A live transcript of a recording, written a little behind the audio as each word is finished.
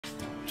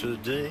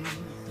today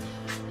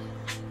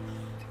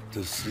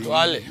to see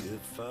Wale,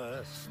 if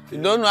I you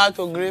don't know how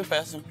to greet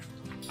person.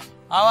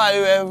 How are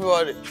you,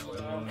 everybody?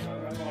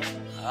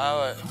 How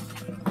are you?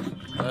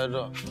 Well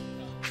done.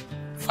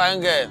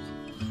 Fine girl.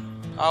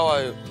 How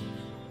are you?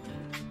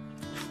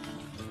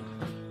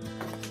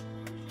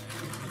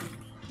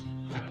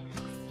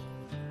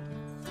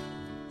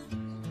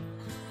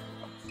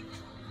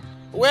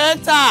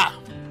 Waiter!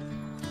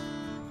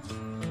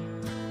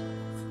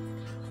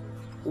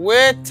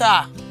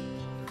 Waiter!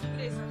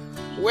 Please, sir.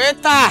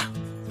 Waiter!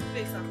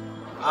 Please, sir.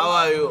 How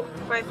are you?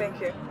 Fine,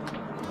 thank you.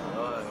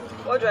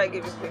 What do I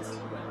give you, please?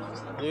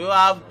 Do you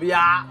have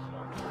beer?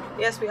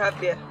 Yes, we have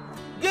beer.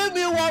 Give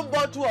me one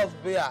bottle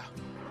of beer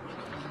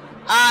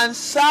and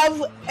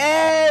serve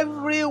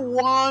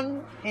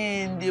everyone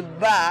in the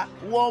bar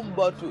one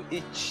bottle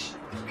each.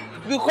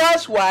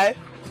 Because why?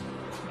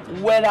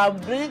 When I'm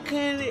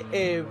drinking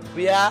a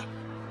beer,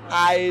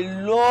 I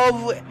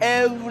love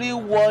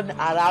everyone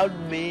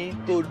around me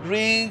to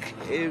drink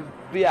a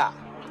beer.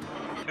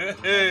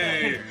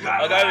 Hey,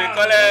 Oga,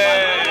 call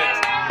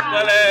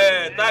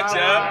it, tax,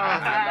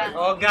 yeah?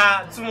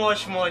 Oga, too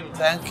much money.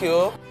 Thank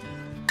you.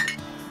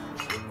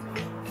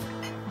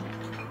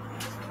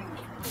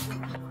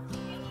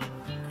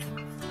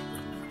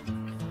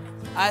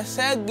 I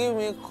said give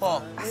me a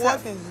cup.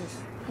 What is this?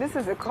 This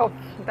is a cup.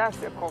 That's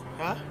a cup.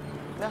 Huh?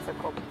 That's a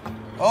cup.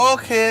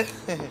 Okay.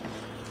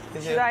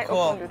 Should I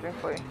open the drink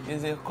for you?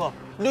 It's a cup.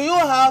 Do you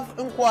have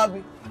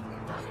nkwabi?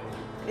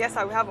 Yes,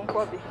 sir, we have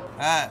nkwabi.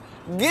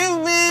 Give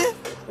me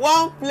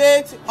one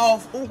plate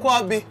of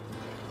nkwabi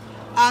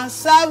and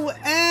serve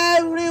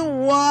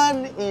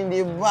everyone in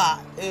the bar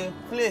a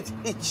plate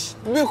each.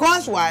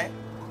 Because why?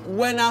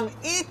 When I'm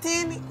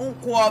eating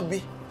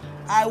nkwabi,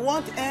 I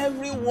want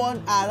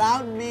everyone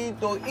around me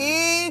to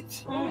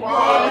eat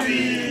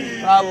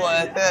nkwabi. Bravo,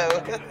 that's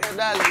good.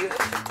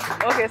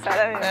 Okay, sir,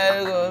 let me.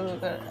 Very good.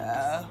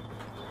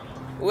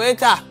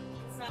 Waiter,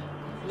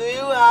 do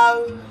you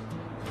have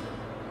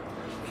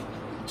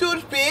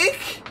toothpick?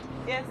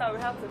 Yes, sir, we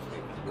have to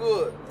speak.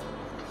 Good.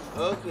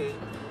 Okay.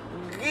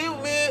 Give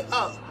me.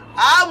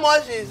 How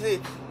much is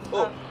it?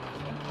 Oh,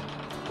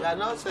 you are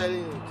not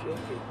selling it.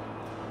 Okay.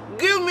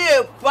 Give me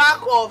a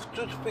pack of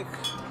toothpick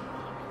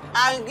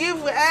and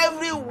give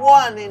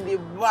everyone in the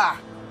bar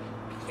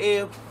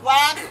a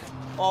pack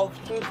of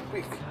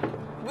toothpick.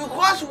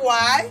 Because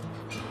why?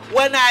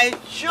 When I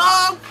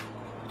chop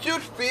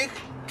toothpick,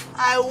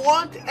 I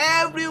want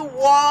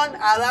everyone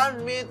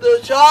around me to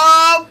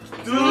chop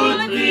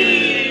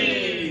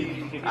toothpick.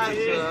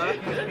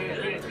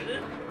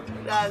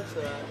 That's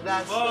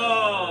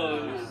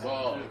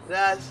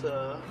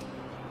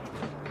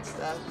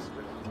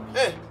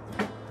Hey,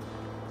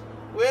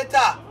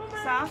 waiter.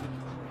 Sir?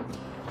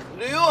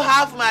 Do you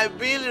have my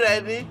bill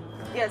ready?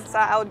 Yes, sir,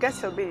 I'll get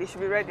your bill. It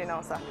should be ready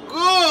now, sir.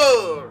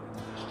 Good.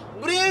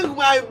 Bring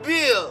my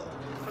bill.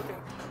 Okay.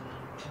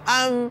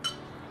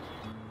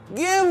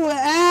 Give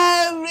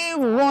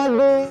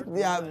everybody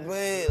their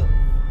bill.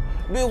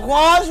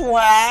 Because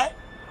why?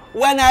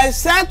 When I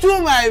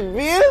settle my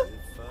bill,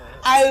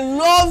 I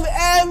love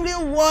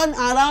everyone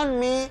around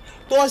me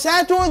to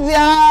settle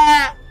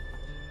their.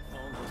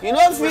 You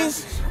know,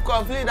 please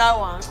complete that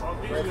one.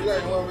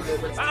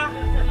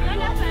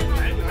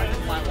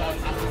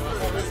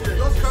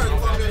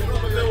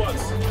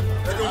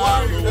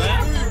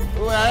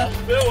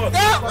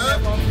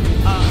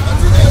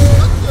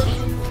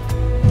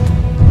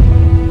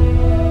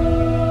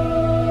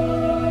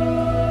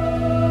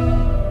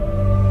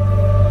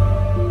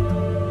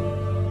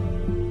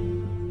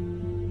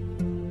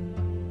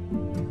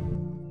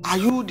 Are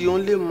you the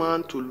only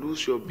man to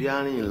lose your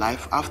bearing in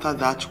life after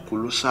that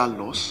colossal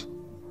loss?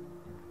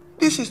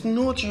 This is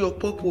not your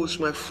purpose,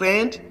 my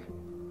friend.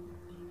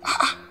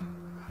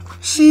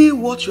 See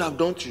what you have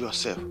done to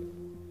yourself.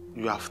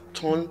 You have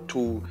turned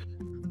to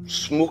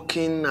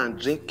smoking and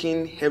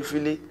drinking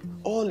heavily,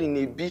 all in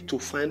a bid to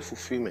find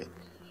fulfillment,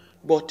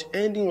 but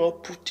ending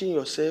up putting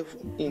yourself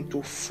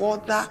into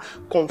further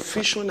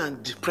confusion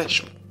and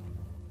depression.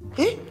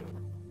 Eh?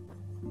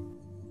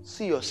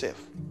 See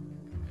yourself.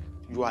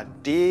 You are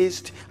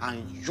dazed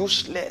and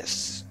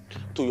useless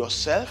to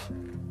yourself,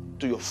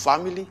 to your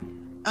family,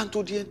 and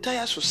to the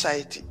entire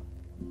society.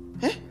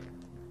 Eh?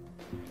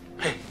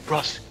 Hey,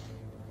 Ross,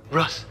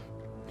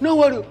 no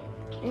worry.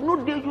 You know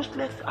they're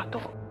useless at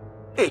all.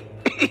 Hey,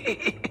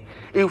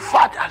 in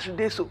fact, as you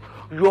did so,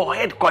 your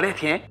head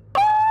correct, eh?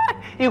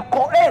 You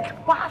correct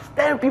past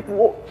 10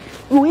 people.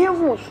 You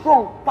even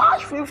strong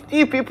past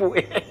 50 people.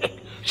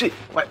 See,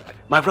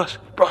 my bros,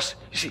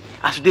 you see,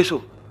 as you did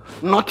so,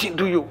 nothing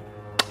do you.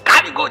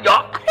 Can't you go,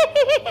 Joe?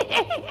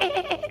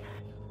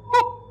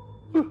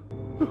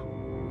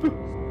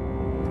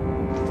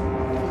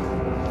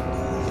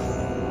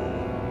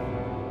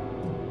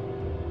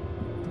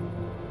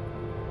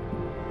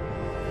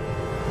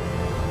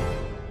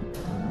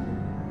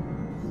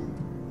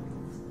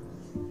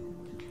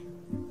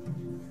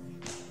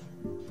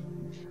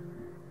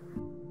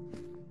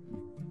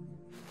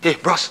 Hey,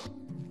 bros,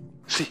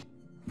 see,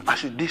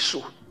 as you did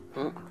so,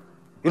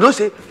 You know,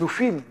 say you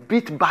feel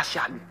beat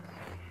Bashali.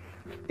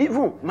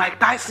 Even Mike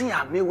Tyson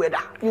and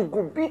Mayweather, you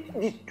go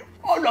beat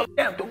all of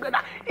them together.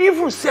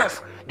 Even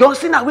Seth, don't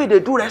see the way they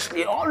do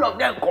wrestling. All of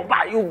them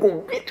combine, you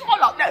go beat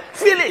all of them.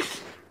 Finish.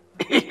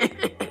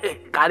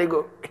 Carry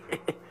go.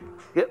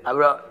 Yeah,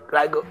 bro,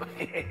 carry go.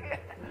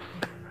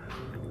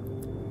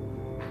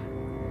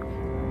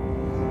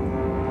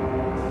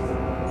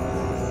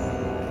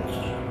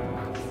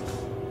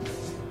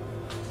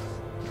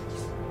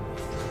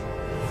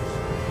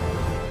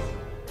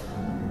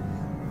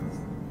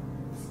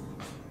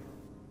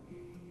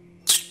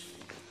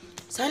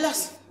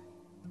 Silas!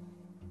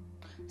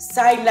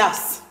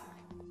 Silas!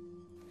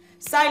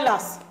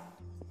 Silas!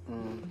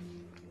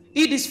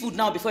 Eat this food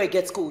now before it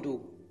gets cold,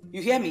 oh.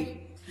 You hear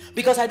me?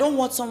 Because I don't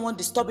want someone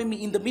disturbing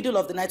me in the middle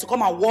of the night to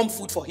come and warm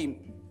food for him.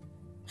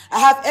 I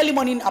have early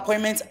morning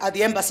appointments at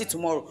the embassy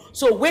tomorrow.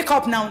 So wake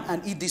up now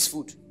and eat this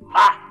food.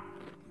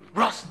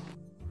 Bros!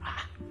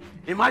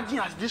 Imagine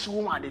as this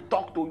woman, they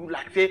talk to you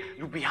like, say,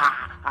 you be her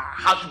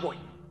houseboy.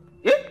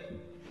 Yeah?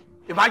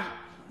 Imagine.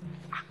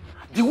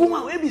 The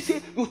woman will be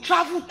say you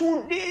travel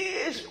 2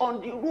 days on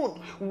the road.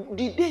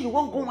 The day you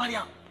won't go marry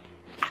her.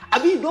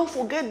 I mean, don't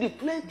forget the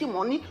plenty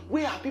money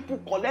where people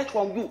collect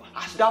from you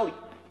as dowry.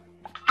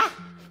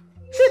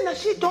 See, now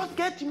she just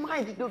get the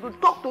mind to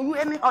talk to you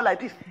anyhow like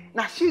this.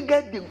 Now she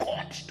get the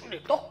guts to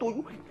talk to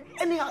you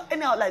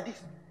anyhow like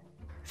this.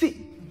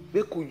 See,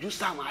 they could use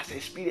some as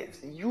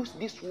experience. Use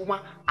this woman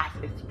as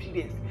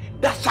experience.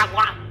 That's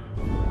someone.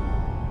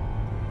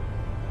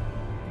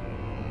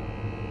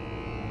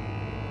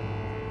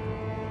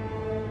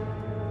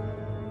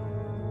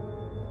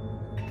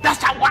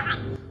 That's a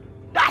one.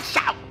 That's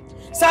a.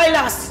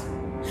 Silas!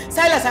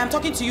 Silas, I am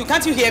talking to you.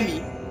 Can't you hear me?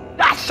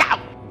 That's a.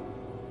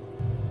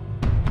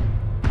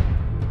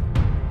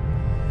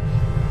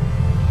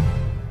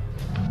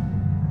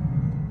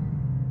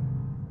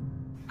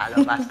 I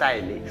love my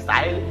style.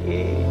 Style.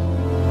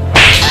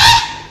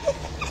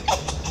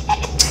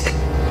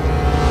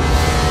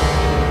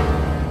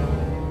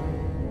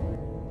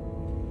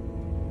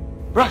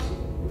 Bro,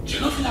 do you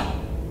know Philip?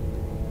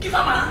 Give him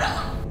another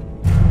one.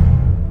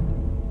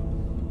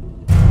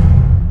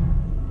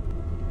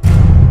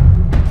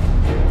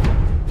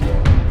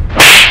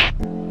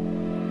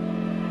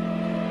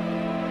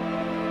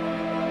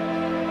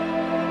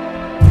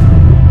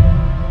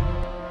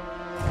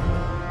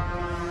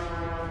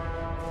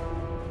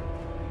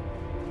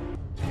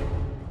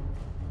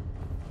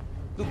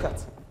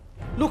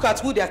 Look at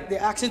who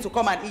they're asking to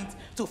come and eat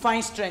to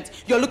find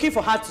strength. You're looking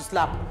for her to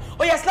slap.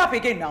 Oh yeah, slap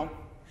again now.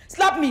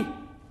 Slap me.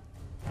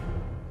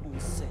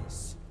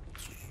 Nonsense.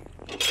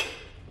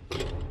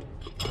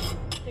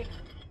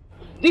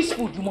 This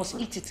food, you must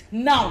eat it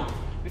now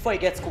before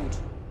it gets cold.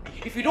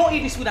 If you don't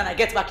eat this food and I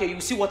get back here,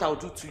 you'll see what I'll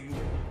do to you.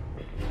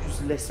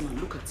 Useless man,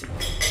 look at him.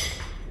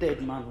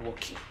 Dead man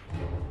walking.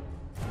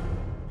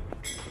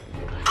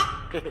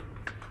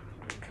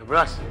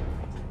 Bros.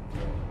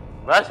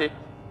 Brosy.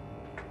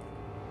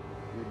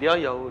 You dare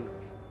your own.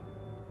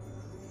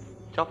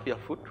 Chop your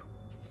food.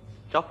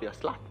 Chop your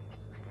slap.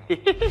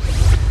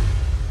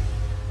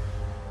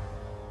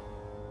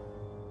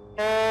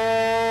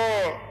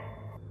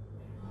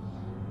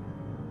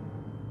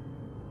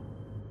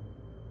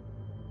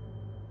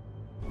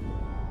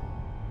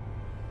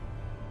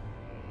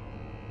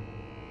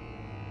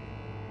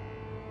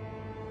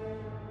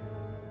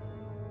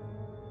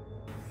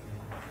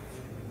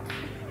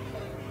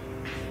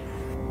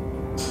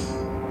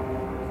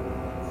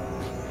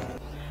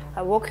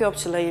 I woke you up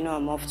to let you know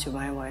I'm off to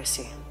my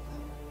NYC.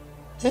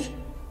 Eh?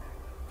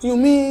 You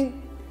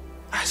mean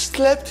I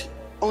slept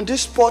on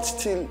this spot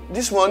till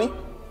this morning?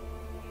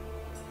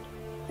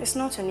 It's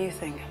not a new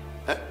thing.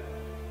 Eh?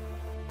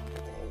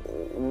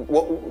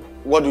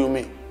 What do you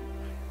mean?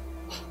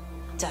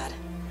 Dad,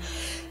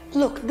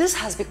 look, this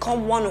has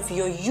become one of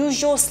your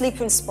usual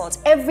sleeping spots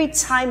every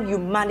time you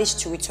manage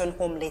to return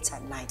home late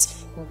at night.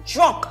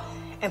 Drunk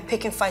and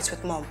picking fights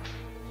with Mom.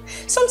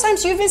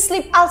 Sometimes you even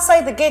sleep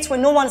outside the gate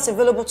when no one is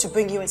available to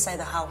bring you inside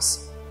the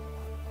house.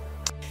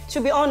 To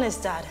be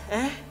honest, Dad,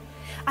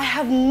 I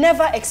have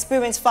never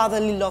experienced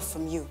fatherly love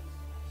from you.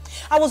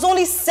 I was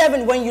only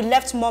 7 when you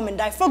left Mom and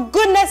Dad. For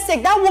goodness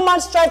sake, that woman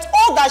tried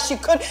all that she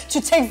could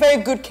to take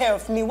very good care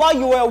of me while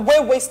you were away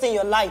wasting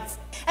your life.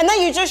 And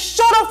then you just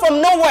showed up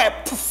from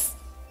nowhere, poof,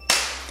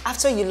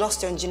 after you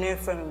lost your engineering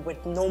firm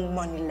with no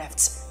money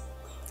left.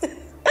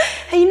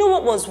 And you know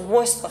what was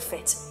worst of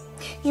it?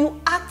 You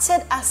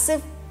acted as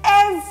if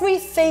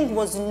everything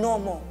was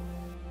normal.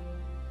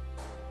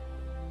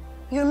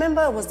 You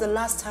remember it was the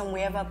last time we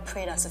ever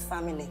prayed as a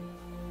family.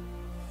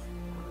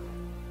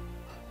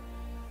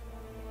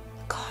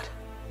 God.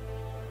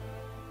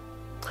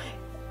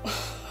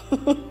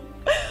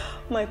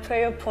 My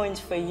prayer point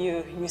for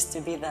you used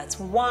to be that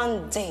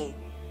one day,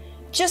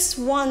 just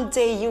one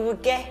day, you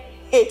would get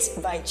hit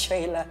by a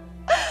trailer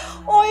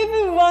or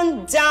even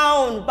run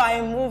down by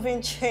a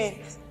moving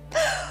train.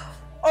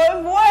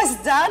 Or worse,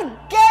 Dad,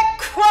 get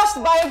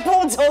crushed by a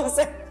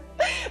bulldozer.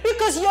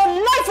 Because your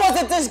life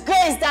was a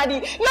disgrace, Daddy.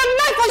 Your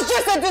life was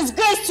just a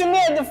disgrace to me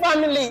and the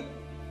family.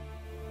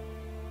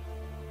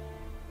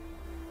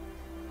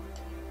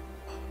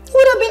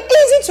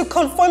 Anything to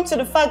conform to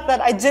the fact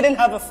that I didn't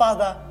have a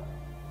father.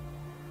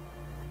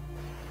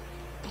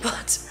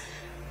 But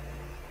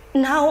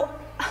now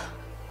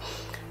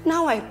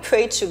I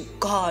pray to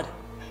God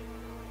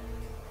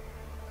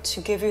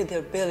to give you the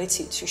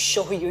ability to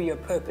show you your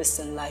purpose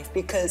in life,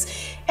 because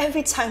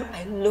every time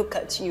I look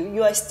at you,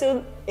 you are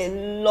still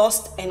a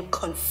lost and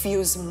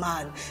confused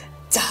man,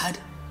 Dad.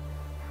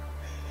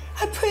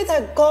 I pray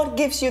that God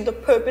gives you the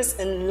purpose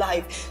in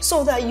life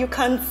so that you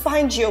can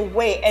find your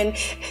way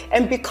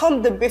and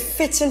become the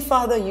befitting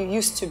father you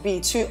used to be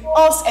to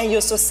us and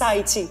your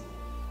society.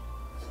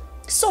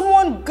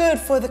 Someone good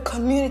for the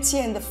community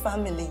and the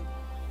family.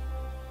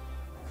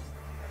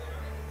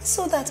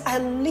 So that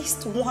at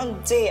least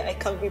one day I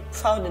can be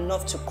proud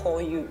enough to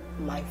call you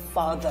my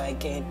father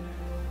again.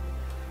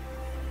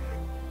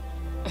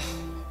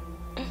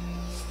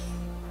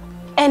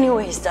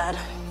 Anyways, Dad,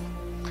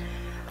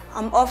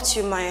 I'm off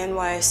to my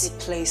NYSC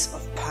place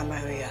of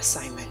primary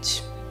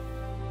assignment.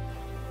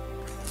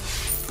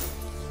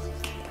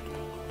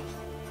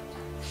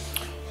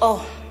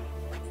 Oh,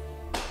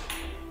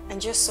 and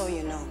just so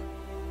you know,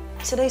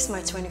 today's my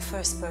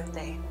 21st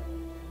birthday.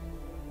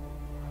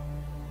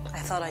 I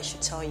thought I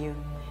should tell you,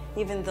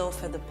 even though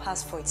for the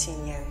past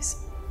 14 years,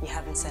 you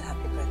haven't said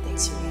happy birthday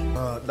to me.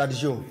 That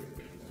is you,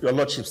 your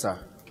lordship, sir.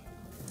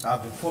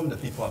 I've informed the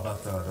people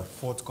about the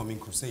forthcoming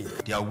crusade.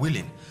 They are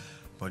willing,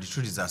 but the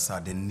truth is that,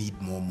 sir, they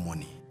need more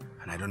money.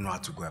 And I don't know how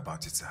to go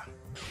about it, sir.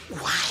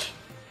 Why?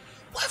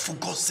 Why, for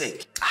God's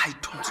sake? I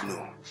don't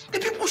know. The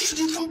people should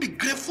even be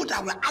grateful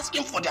that we're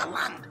asking for their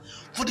land,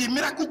 for the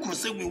miracle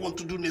crusade we want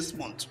to do next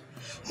month.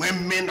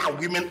 When men and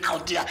women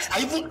out there are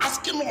even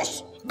asking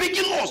us,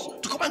 begging us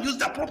to come and use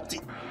their property.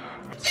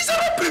 Is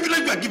that a privilege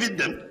we are giving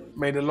them?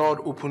 May the Lord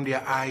open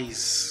their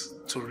eyes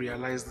to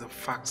realize the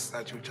facts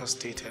that you just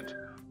stated.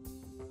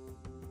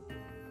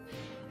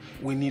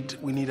 We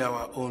need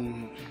our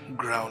own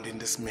ground in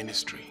this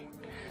ministry.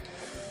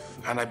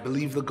 And I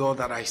believe the God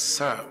that I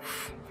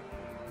serve,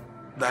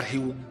 that he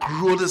will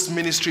grow this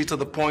ministry to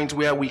the point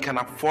where we can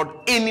afford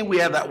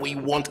anywhere that we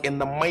want in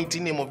the mighty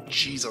name of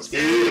Jesus.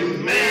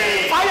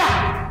 Amen.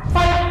 Fire!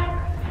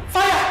 Fire!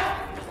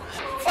 Fire!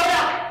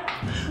 Fire!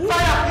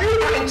 Fire! You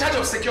are in charge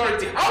of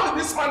security. How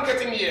did this man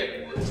get in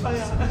here? Fire.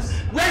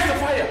 Where's the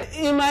fire?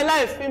 In my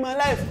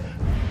life.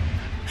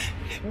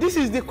 This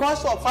is the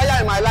cause of fire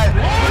in my life.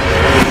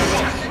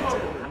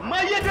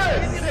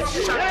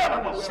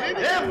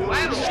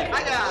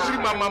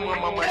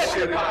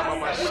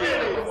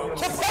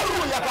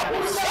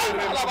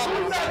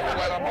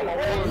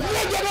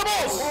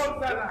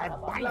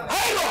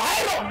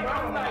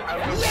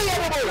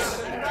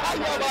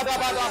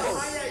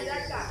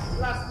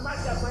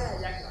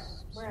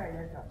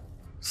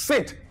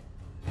 Sit.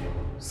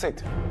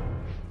 Sit.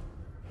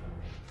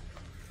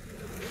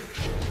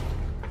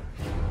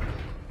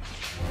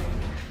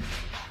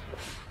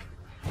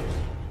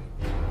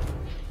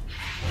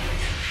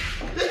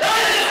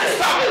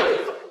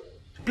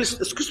 Please,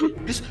 excuse me,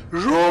 please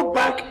roll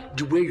back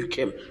the way you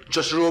came.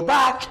 Just roll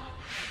back.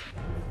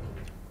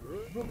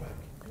 Roll back,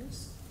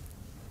 please.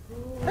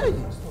 Hey!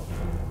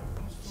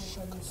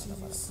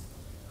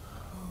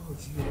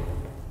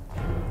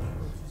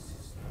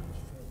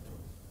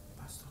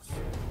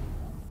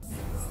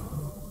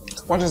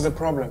 What is the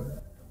problem?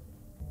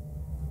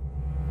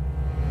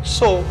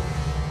 So,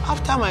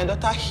 after my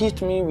daughter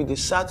hit me with the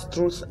sad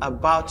truth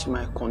about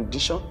my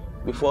condition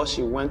before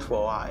she went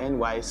for her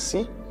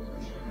NYSC,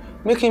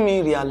 making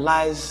me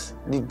realize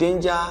the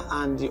danger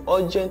and the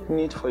urgent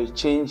need for a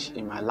change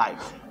in my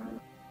life,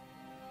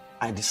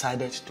 I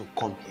decided to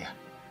come here.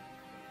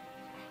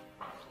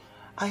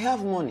 I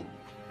have money,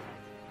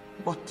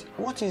 but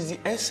what is the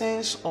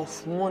essence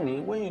of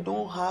money when you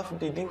don't have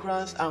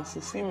deliverance and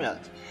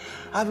fulfillment?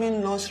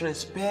 Having lost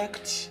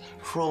respect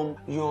from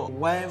your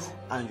wife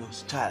and your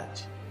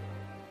child.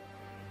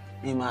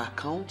 In my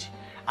account,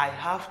 I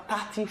have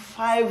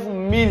 35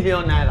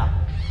 million naira.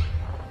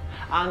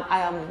 And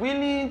I am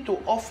willing to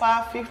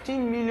offer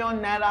 15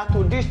 million naira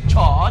to this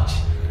church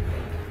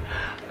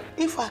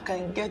if I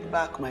can get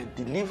back my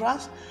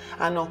deliverance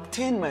and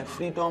obtain my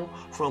freedom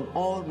from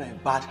all my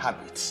bad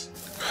habits.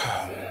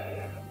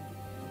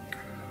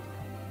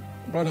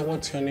 Brother,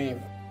 what's your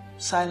name?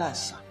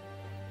 Silas.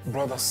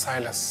 Brother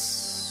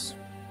Silas.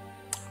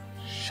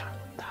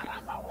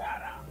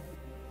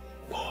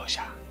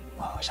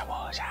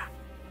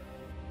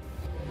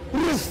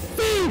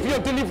 Receive your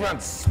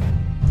deliverance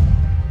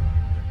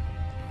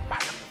by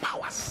the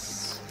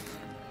powers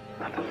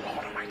that the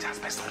Lord Almighty has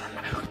bestowed on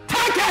me.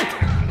 Take it!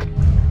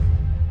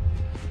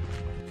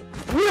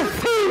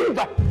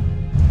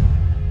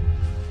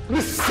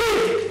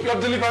 Receive your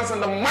deliverance in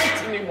the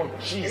mighty name of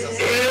Jesus.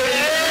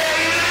 Amen.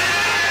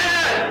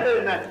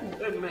 Amen.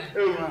 Amen.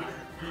 Amen.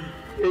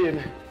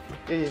 Amen.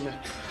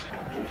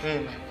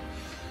 Amen.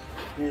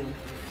 Amen.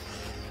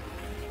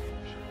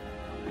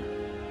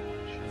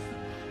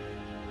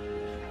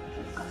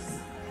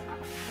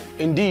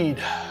 Indeed,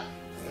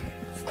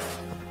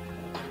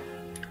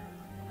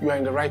 you are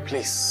in the right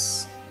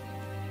place.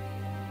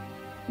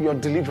 Your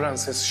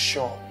deliverance is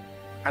sure,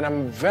 and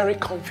I'm very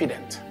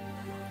confident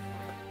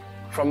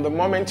from the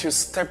moment you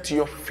stepped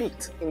your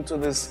feet into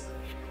this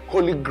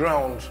holy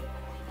ground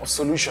of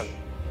solution,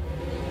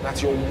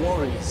 that your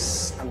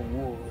worries and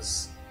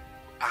woes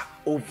are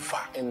over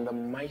in the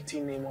mighty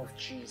name of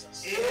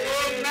Jesus.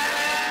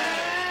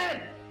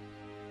 Amen.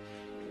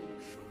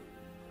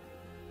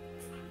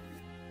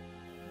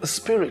 The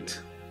Spirit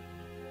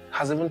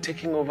has even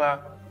taken over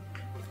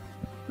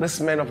this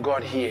man of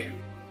God here,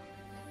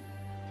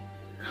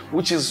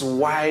 which is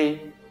why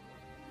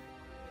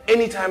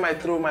anytime I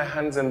throw my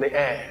hands in the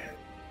air,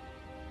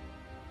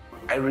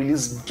 I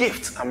release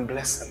gifts and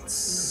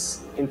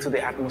blessings into the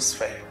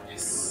atmosphere.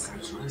 Yes.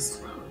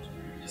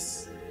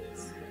 Yes.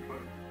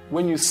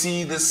 When you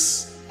see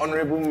this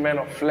honorable man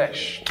of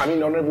flesh,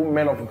 honorable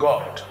man of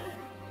God,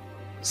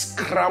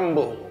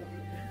 scramble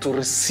to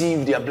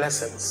receive their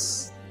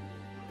blessings,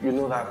 you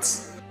know that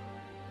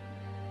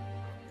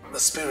the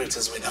Spirit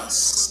is with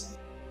us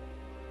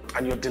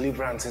and your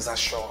deliverance is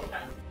assured.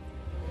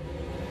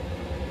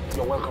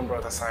 You're welcome,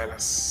 Brother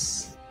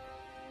Silas.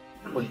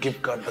 We'll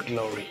give God the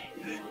glory.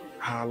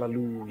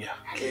 Hallelujah.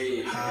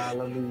 Okay.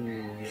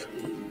 Hallelujah.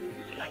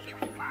 Thank you,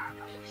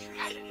 Father.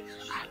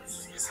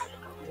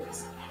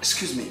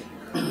 Excuse me,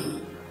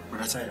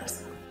 Brother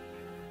Silas.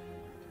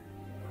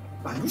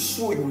 Are you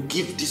sure you will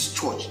give this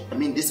church,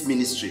 this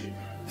ministry,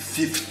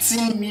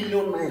 15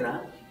 million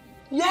naira?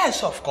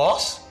 Yes, of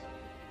course.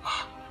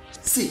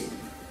 See,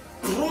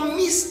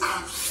 promise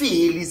and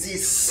fail is a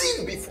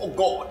sin before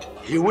God.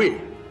 He will.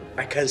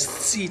 I can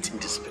see it in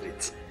the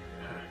spirit.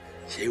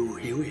 He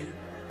will.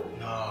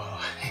 No,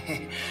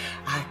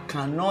 I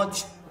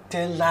cannot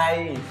tell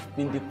lie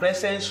in the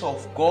presence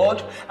of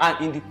God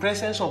and in the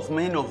presence of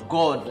men of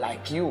God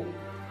like you.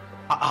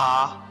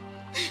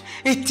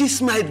 It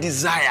is my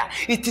desire,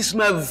 it is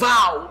my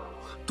vow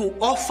to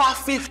offer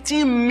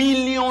 15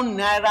 million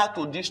naira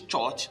to this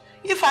church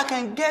if I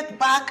can get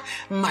back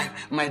my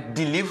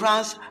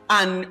deliverance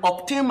and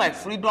obtain my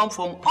freedom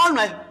from all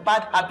my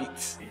bad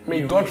habits.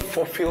 May God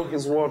fulfill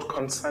his word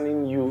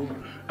concerning you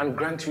and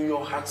grant you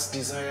your heart's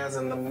desires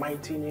in the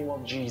mighty name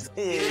of Jesus.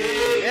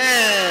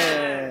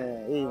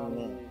 Amen.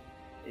 Amen.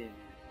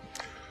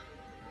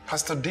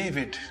 Pastor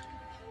David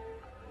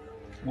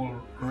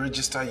will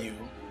register you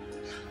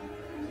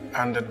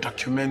and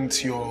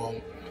document your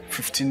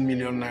 15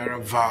 million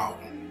naira vow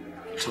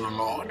to the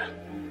Lord.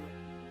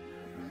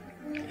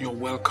 You're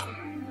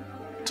welcome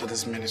to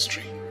this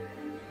ministry.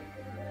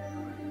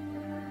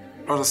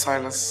 Brother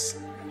Silas,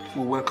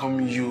 we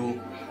welcome you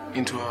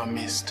into our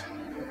midst,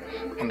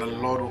 and the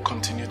Lord will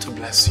continue to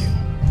bless you.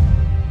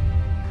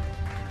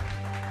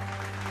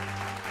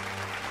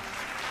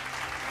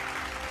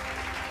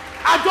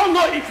 I don't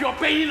know if you're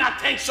paying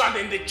attention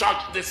in the church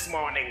this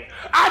morning.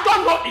 I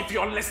don't know if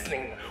you're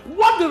listening.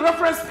 What the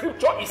reference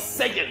scripture is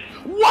saying,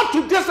 what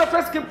today's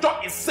reference scripture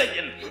is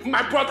saying,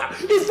 my brother,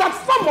 is that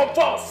some of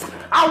us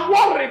are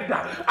worried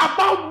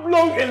about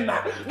blowing,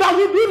 that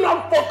we do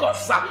not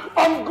focus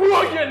on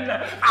growing.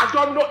 I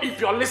don't know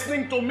if you're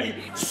listening to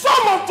me.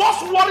 Some of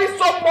us worry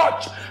so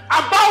much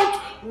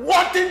about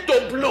wanting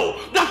to blow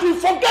that we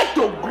forget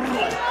to grow.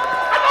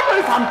 I don't know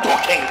if I'm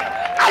talking.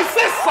 I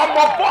say some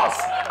of us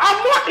are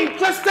more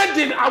interested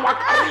in our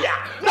career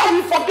that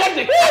we forget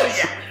the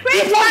career.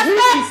 The one who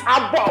is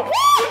above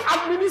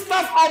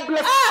administers our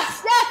blessings.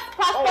 Yes,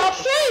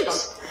 Pastor, preach.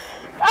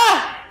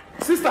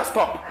 Sister,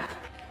 stop.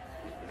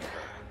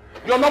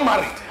 You're not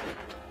married.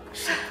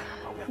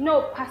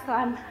 No,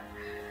 Pastor,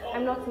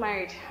 I'm not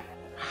married.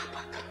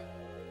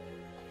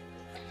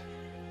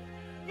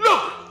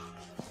 Look,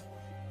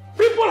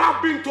 people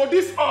have been to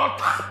this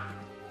altar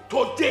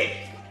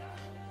today.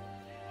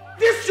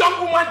 This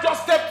young woman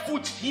just stepped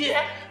foot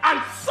here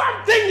and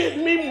something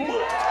in me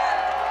moved.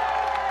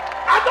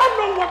 I don't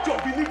know what you're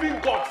believing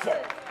God for,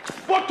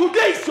 but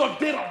today is your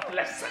day of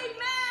blessing.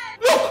 Amen.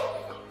 Look,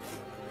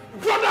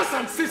 brothers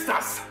and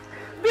sisters,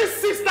 this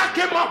sister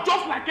came out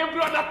just like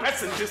every other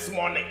person this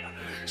morning.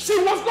 She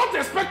was not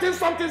expecting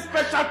something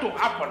special to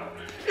happen.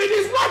 It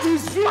is not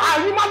her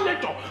human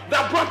nature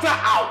that brought her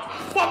out,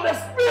 but the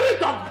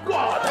Spirit of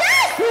God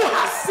who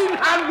has seen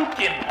her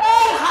looking,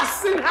 who has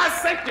seen her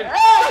searching.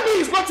 Maybe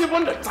it's not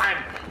even the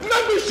time.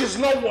 Maybe she's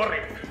not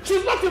worried.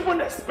 She's not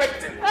even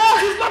expecting.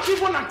 She's not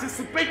even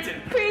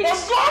anticipating. But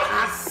God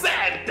has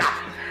said that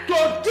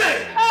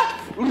today,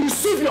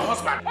 receive your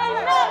husband.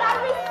 Amen.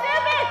 I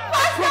receive it.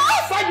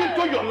 Prophesy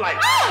into your life.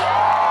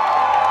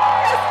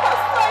 Yes,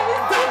 Pastor.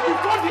 That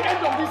before the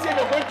end of this year,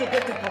 you're going to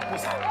get a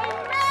proposal.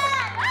 Amen.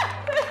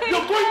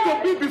 You're going to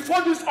be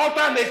before this altar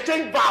and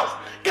exchange vows.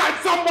 Can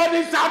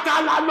somebody shout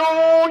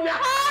hallelujah?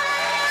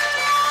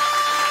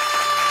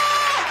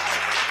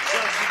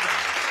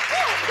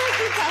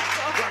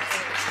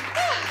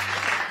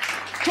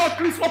 Church,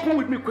 please open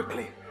with me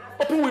quickly.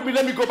 Open with me.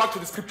 Let me go back to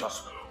the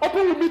scriptures.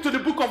 Open with me to the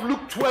book of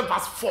Luke 12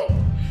 verse 4.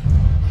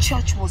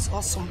 Church was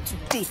awesome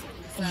today.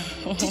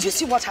 Did you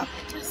see what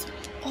happened?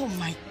 Oh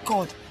my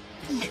God.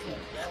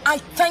 I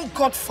thank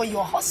God for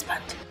your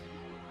husband.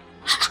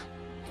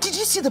 Did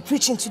you see the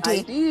preaching today?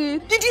 I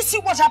did. Did you see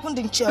what happened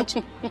in church?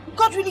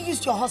 God really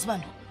used your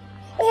husband.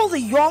 All the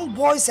young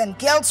boys and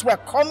girls were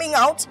coming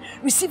out,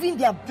 receiving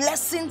their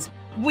blessings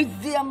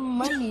with their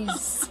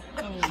monies.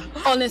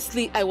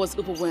 Honestly, I was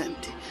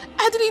overwhelmed.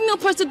 I didn't know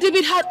Pastor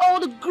David had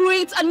all the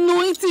great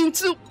anointing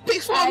to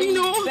pick for me,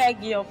 I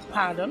beg your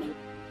pardon.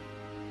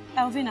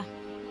 Elvina,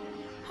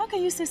 how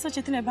can you say such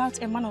a thing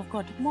about a man of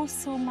God? More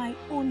so my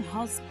own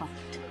husband.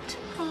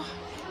 Oh,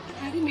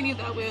 I didn't mean it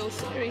that way,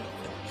 sorry.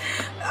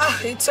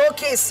 It's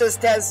okay,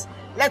 sisters.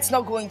 Let's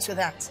not go into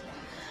that.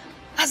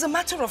 As a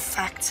matter of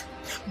fact,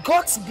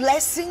 God's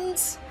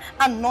blessings,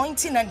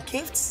 anointing and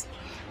gifts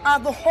are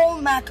the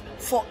hallmark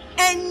for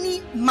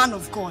any man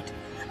of God.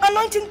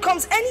 Anointing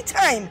comes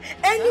anytime,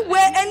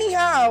 anywhere,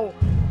 anyhow.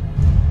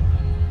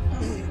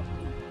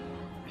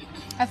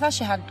 I thought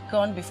she had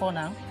gone before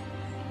now.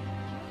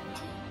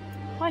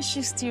 Why is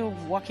she still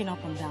walking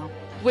up and down?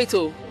 Wait,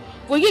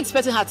 were you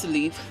expecting her to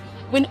leave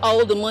when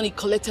all the money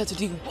collected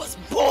today was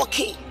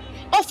bulky?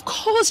 Of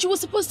course, she was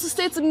supposed to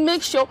stay to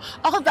make sure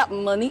all that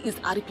money is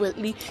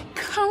adequately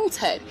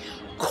counted,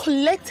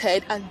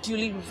 collected, and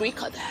duly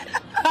recorded.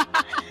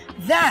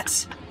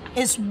 That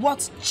is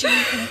what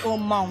GEO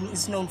Mom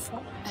is known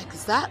for.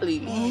 Exactly.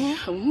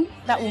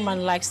 That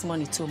woman likes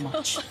money too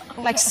much.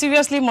 Like,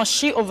 seriously, must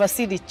she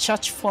oversee the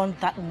church fund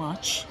that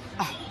much?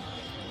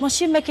 Must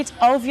she make it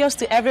obvious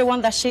to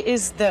everyone that she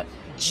is the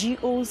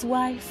GO's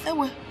wife?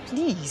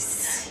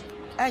 Please.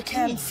 I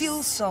can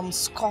feel some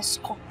sco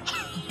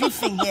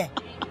beefing here.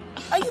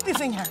 Are you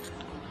beefing her?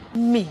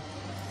 Me?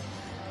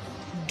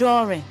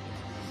 Doreen?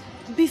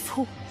 Beef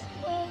who?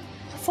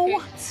 For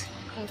what?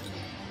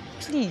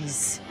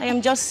 Please, I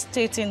am just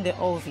stating the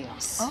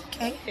obvious.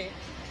 Okay.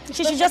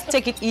 She should just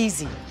take it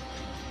easy.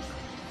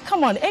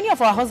 Come on, any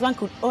of our husbands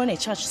could own a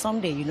church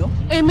someday, you know?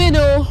 Amen.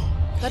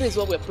 That is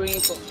what we're praying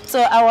for.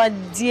 So our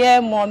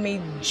dear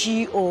mommy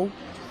G.O.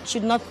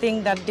 should not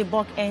think that the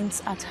buck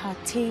ends at her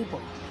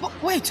table. But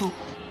wait,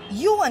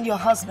 you and your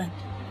husband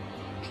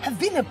have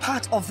been a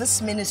part of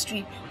this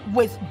ministry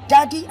with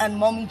Daddy and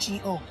Mommy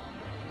G.O.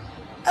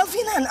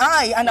 Elvina and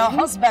I and our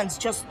husbands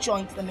just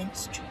joined the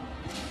ministry.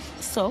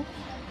 So?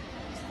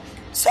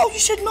 So you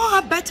should know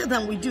her better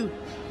than we do.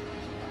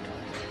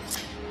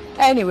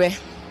 Anyway,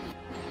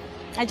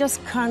 I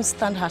just can't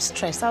stand her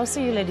stress. I'll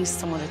see you ladies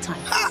some other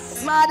time.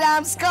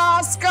 Madam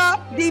Ska,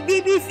 the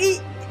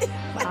BB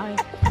Bye.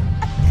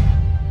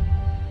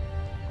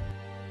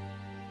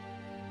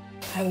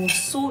 I was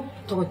so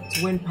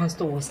touched when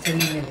Pastor was telling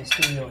me the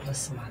story of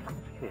this man.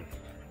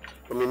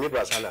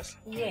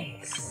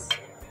 Yes.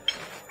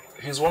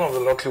 He's one of the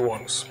lucky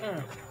ones.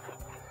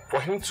 For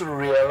him to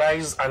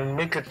realize and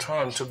make a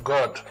turn to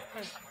God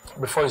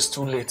before it's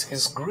too late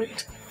is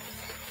great.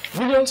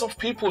 Millions of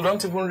people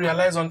don't even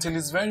realize until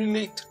it's very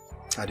late.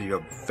 Adi,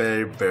 you're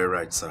very, very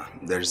right, sir.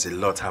 There is a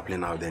lot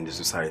happening out there in the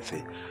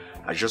society.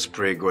 I just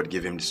pray God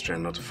give him the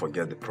strength not to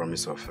forget the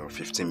promise of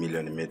 15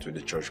 million he made to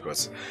the church,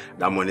 because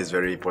that money is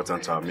very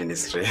important to our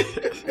ministry.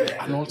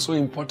 And also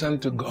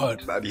important to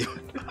God. Daddy,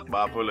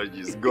 my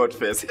apologies. God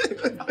first.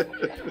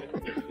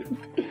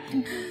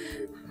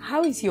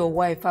 How is your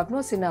wife? I've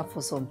not seen her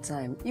for some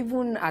time.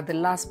 Even at the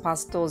last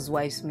pastor's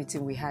wives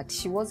meeting we had,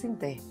 she wasn't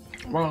there.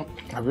 Well,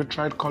 have you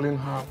tried calling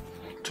her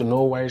to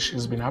know why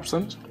she's been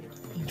absent?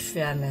 In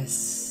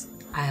fairness,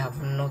 I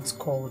have not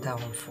called her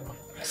on phone.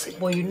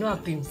 But you know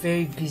I've been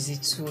very busy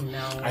too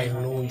now. I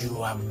know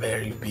you are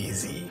very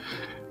busy.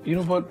 You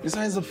know, but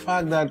besides the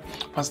fact that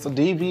Pastor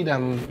David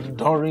and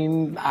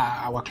Doreen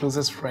are our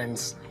closest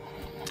friends,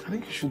 I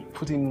think you should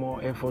put in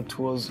more effort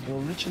towards,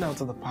 reaching out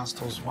to the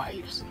pastor's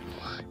wives,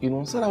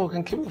 so that we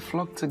can keep the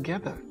flock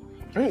together.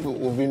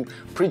 We've been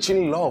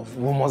preaching love.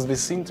 We must be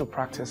seen to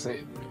practice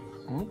it.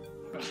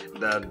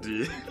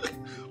 Daddy.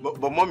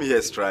 But mommy here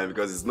is trying,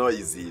 because it's not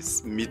easy.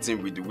 It's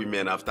meeting with the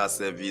women after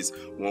service,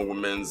 one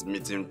woman's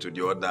meeting to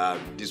the other.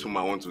 This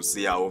woman wants to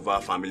see her over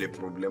family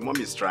problem.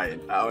 Mommy is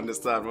trying. I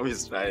understand. Mommy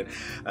is trying.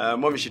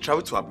 Mommy, she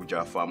traveled to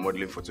Abuja for a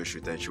modeling photo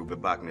shoot, and she'll be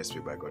back next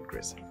week by God's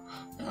grace.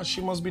 She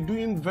must be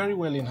doing very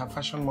well in her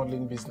fashion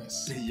modeling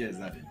business. Yes,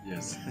 Daddy.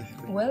 Yes.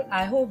 Well,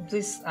 I hope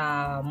this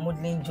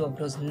modeling job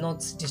does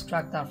not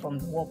distract her from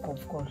the work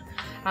of God.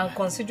 And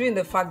considering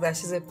the fact that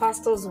she's a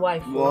pastor's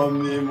wife.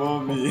 Mommy.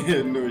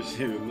 No,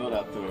 she will not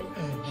at all.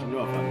 She will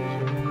not have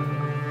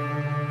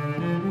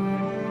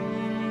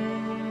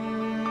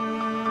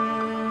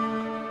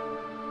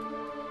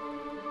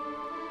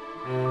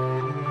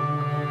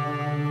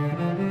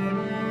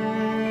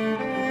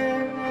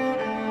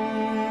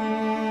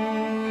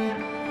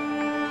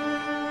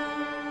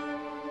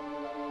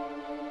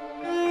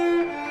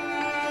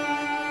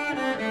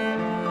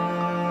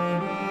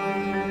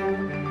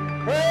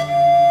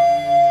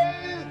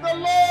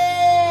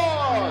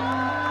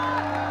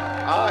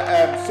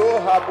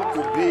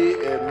to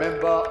be a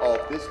member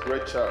of this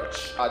great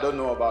church. I don't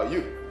know about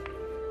you.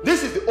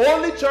 This is the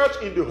only church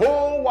in the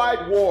whole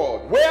wide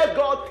world where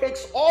God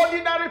takes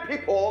ordinary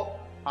people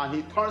and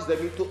he turns them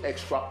into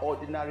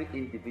extraordinary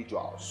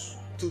individuals.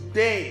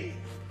 Today,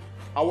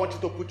 I want you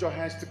to put your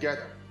hands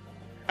together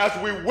as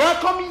we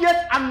welcome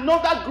yet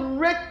another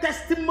great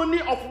testimony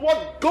of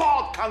what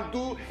God can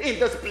do in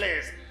this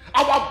place.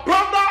 Our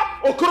brother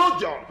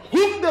Okaro,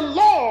 whom the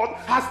Lord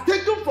has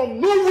taken from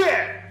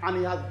nowhere and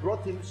he has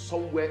brought him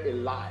somewhere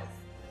alive.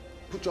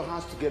 Put your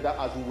hands together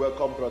as we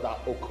welcome brother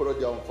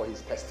Okaro for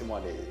his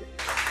testimony.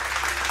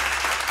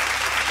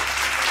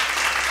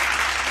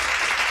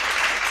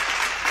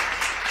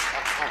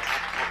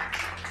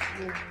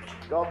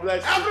 God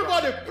bless you.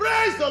 Everybody,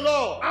 praise the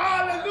Lord.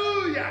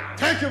 Hallelujah.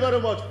 Thank you very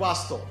much,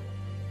 Pastor.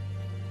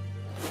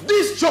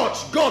 This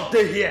church, God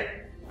dey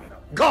here.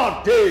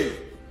 God dey.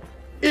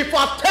 If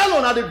I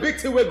tell on the big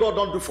thing where God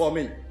don't do for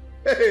me,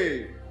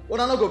 hey, what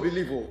I not go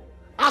believe. Oh,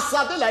 as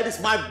I dey like this,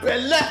 my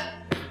belly,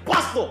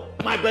 Pastor,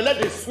 my belly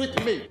they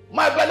sweet me.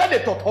 My belly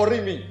they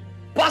torture me.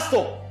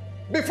 Pastor,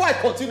 before I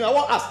continue, I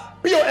want to ask,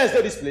 POS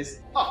there this place?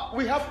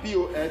 We have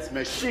POS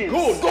machines.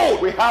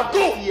 Good. We have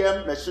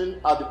ATM machine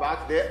at the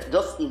back there,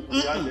 just in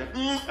behind there.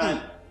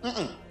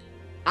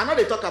 I know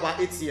they talk about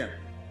ATM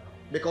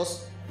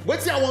because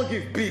what I want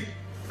give big,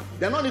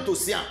 they don't need to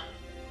see them.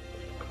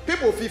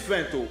 People feel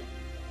friend too.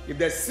 If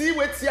they see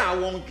what I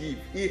want give,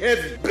 it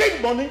heavy, big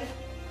money.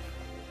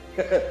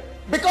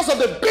 Because of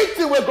the big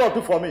thing what God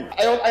do for me.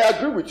 I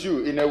agree with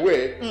you in a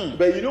way,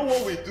 but you know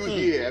what we do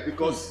here,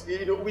 because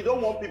you know we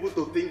don't want people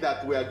to think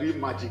that we are doing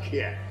magic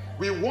here.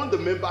 We want the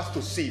members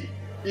to see.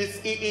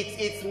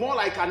 It's more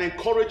like an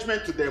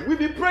encouragement to them. We've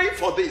been praying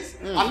for this,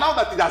 and now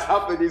that it has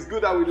happened, it's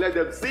good that we let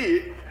them see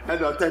it and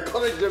to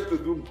encourage them to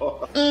do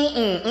more.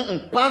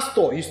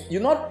 Pastor, you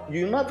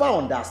never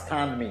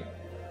understand me.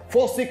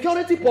 For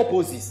security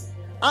purposes,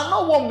 I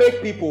don't want to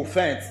make people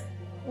offend.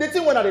 The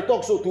thing when they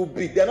talk so too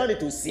big, they don't need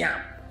to see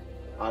them.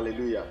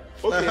 Hallelujah.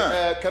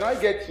 Okay, can I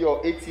get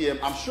your ATM?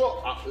 I'm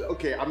sure.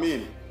 Okay, I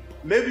mean,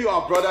 maybe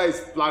your brother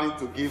is planning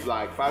to give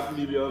like 5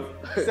 million,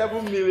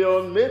 7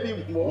 million,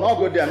 maybe more. No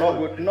go there,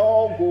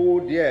 no go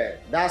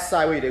there. That's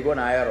how they go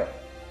na error.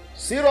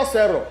 Serious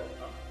error.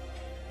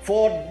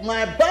 For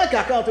my bank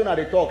account when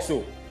they talk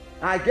so,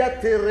 I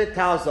get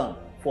 3,000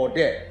 for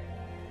there.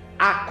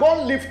 I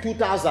can't leave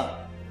 2,000.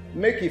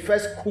 Make it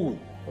first cool.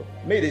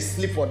 Make it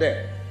sleep for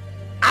them.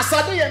 As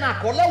I do now,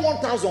 collect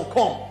 1,000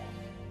 come.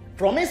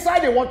 From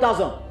inside the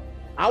 1,000,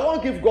 I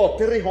want to give God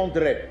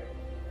 300.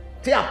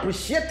 To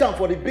appreciate them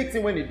for the big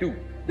thing when they do.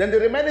 Then the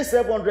remaining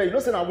 700, you know,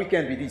 say na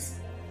weekend be this.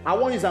 I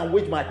want use and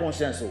wage my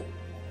conscience.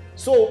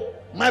 So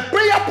my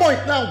prayer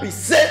point now be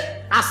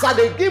say, as I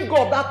dey give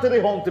God that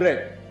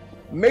 300,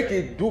 make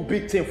it do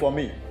big thing for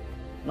me.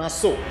 Now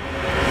so.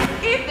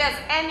 If there's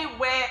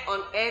anywhere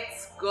on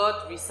earth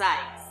God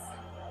resides,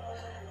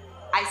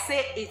 I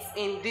say it's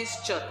in this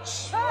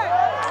church.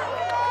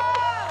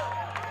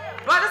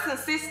 Brothers and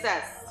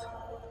sisters,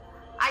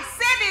 I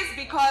say this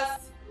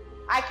because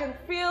I can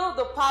feel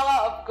the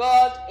power of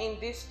God in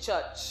this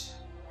church,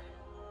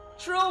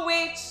 through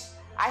which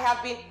I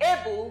have been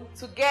able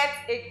to get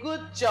a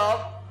good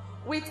job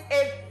with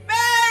a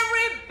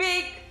very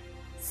big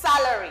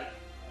salary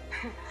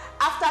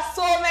after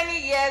so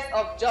many years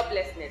of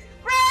joblessness.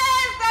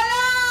 Praise the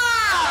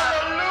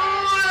Lord!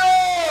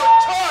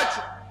 Hallelujah! Church,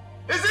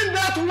 isn't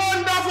that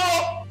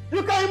wonderful?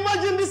 You can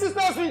imagine this sister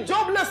has been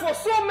jobless for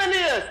so many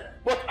years.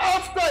 But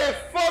after a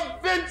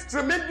fervent,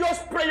 tremendous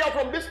prayer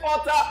from this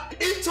altar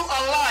into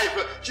her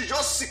life, she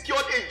just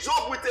secured a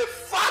job with a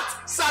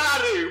fat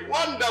salary.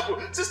 Wonderful.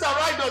 Sister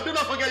Ryder, do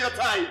not forget your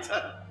tithe.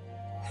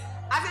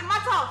 As a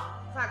matter of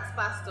fact,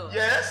 Pastor,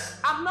 yes,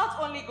 I'm not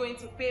only going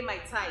to pay my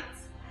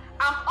tithes,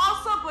 I'm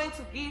also going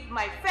to give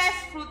my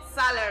first fruit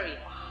salary,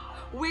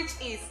 which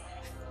is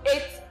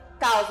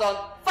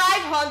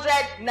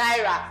 8,500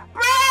 naira.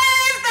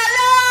 Praise the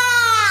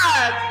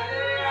Lord!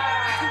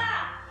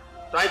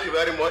 Thank you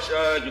very much.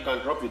 You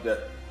can drop it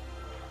there.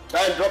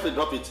 Drop it.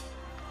 Praise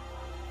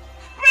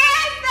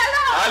the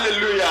Lord!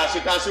 Hallelujah. As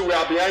you can see, we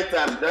are behind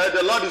time.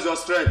 The Lord is your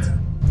strength.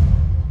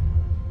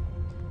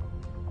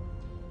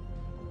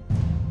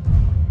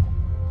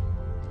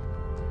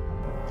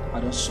 I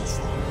don't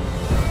suffer.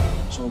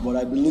 So, but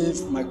I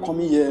believe my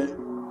coming here,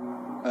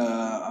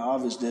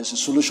 there's a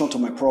solution to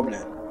my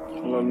problem.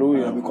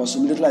 Hallelujah. Because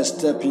immediately I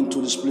step into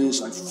this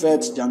place, I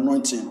felt the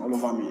anointing all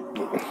over me.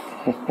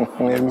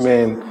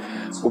 Amen.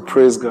 We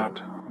praise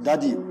God.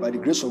 Daddy, by the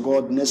grace of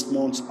God, next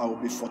month I will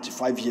be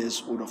 45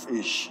 years old of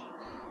age.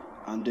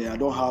 And I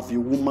don't have a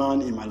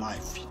woman in my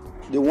life.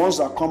 The ones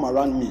that come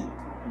around me,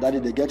 Daddy,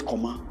 they get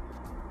coma.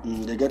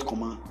 They get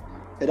coma.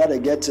 Either they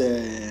get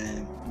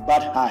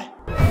bad eye,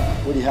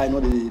 where the eye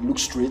not they look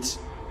straight,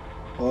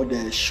 or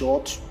they're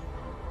short,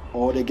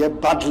 or they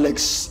get bad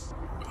legs.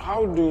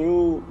 How do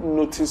you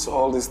notice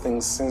all these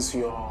things since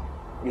you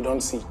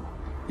don't see?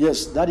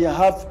 Yes, Daddy, I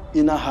have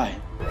inner eye.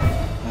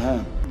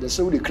 They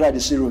say we cry the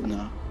sea road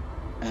now.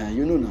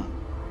 You know now.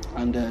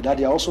 And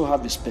Daddy, I also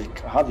have a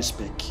speck. I have a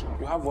speck.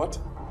 You have what?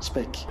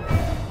 Speck.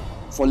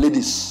 For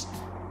ladies.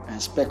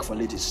 And speck for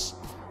ladies.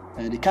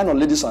 And the kind of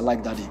ladies I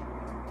like, Daddy.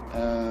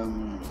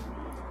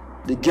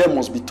 The girl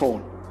must be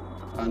tall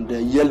and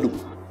yellow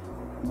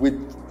with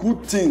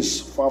good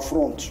things for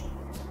front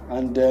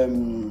and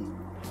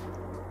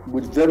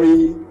with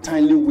very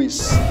tiny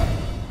waist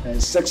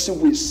and sexy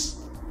waist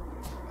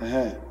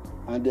and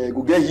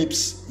go get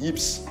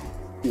hips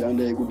Yeah, and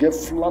you go get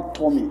flat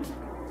tummy.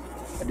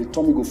 And the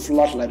tummy go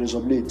flat like razor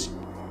blade.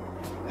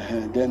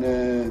 Then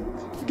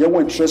you get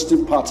one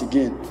interesting part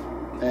again.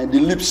 And the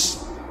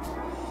lips.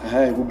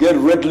 You go get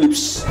red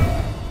lips.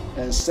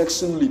 And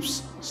sexy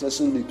lips.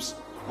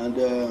 And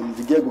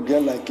the girl will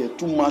get like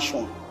 2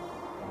 mansion.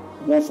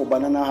 One for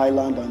Banana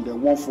Island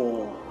and one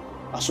for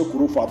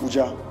Asokoro for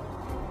Abuja.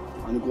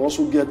 And you will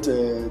also get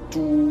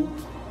 2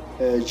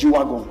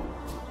 G-Wagon.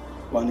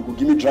 And you will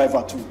give me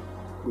driver too.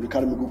 You will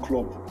carry me go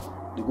club.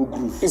 They go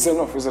groove. It's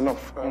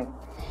enough.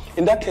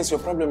 In that case, your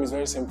problem is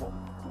very simple.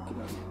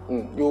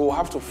 You will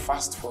have to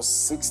fast for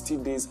 60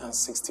 days and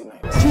 60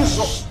 nights.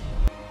 Jesus!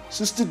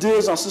 60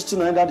 days and 60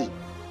 nights, Daddy.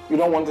 You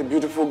don't want a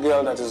beautiful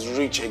girl that is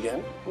rich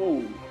again?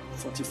 Oh,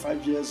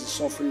 45 years is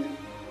suffering.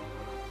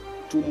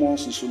 2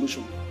 months is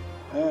solution.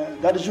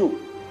 That is you.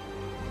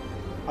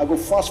 I go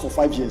fast for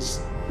 5 years.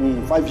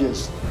 5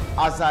 years.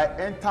 As I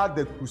entered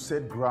the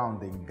crusade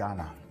ground in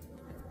Ghana,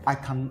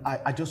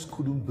 I just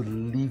couldn't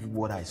believe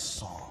what I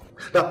saw.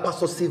 That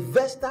Pastor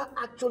Sylvester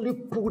actually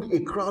pulled a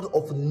crowd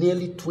of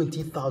nearly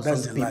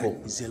 20,000 people.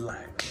 It's a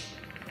lie.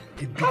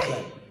 A big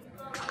lie.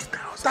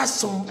 20,000. That's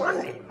some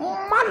money.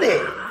 Money!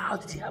 How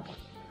did it happen?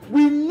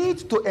 We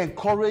need to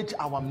encourage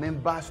our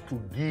members to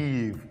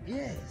give.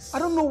 Yes. I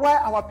don't know why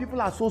our people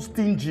are so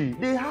stingy.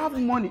 They have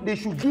money. They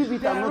should give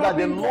it and know that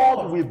the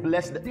Lord will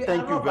bless them.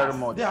 Thank you very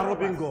much. They are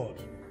robbing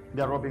God.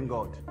 They are robbing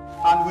God.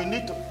 And we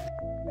need to...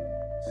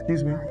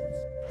 Excuse me?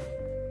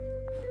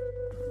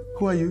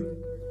 Who are you?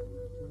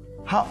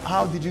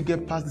 How did you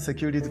get past the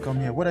security to come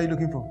here? What are you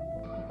looking for?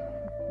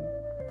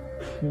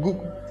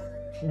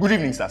 Good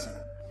evening, sir.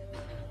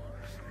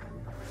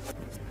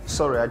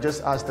 Sorry, I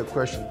just asked a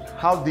question.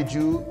 How did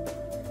you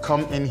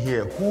come in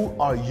here? Who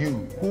are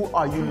you? Who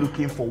are you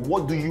looking for?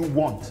 What do you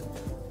want?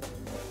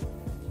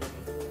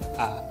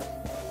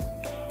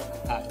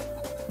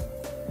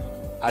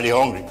 Are you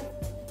hungry?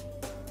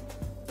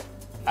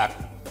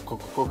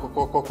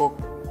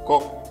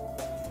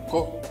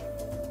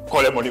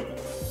 Call them money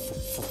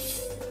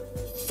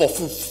for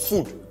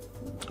food.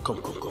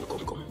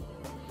 Come.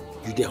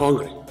 You dey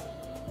hungry?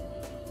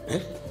 Eh?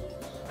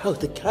 How you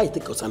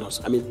take concern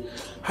us? I mean,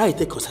 how you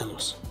take concern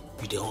us?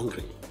 You dey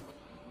hungry?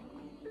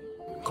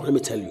 Come, let me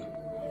tell you,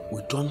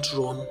 we don't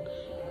run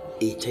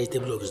a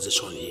charitable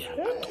organization here.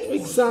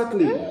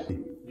 Exactly.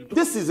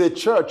 This is a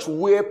church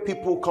where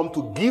people come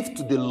to give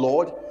to the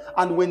Lord,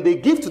 and when they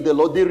give to the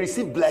Lord, they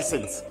receive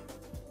blessings.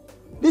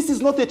 This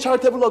is not a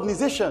charitable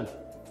organization.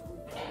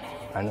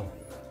 I know.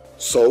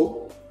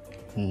 So?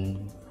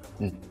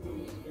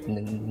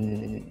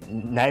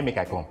 Now make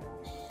I come.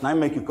 Now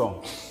make you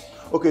come.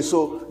 Okay,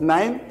 so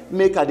now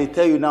make I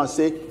tell you now,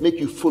 say, make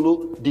you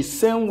follow the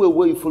same way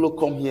where you follow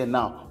come here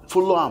now.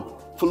 Follow him,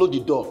 follow the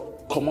door,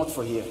 come out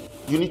for here.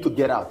 You need to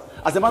get out.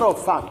 As a matter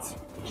of fact,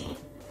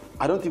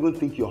 I don't even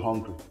think you're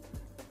hungry.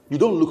 You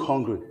don't look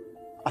hungry.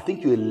 I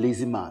think you're a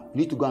lazy man.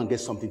 You need to go and get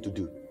something to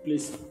do.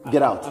 Please.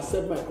 Get out.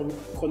 Accept my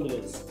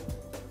condolence.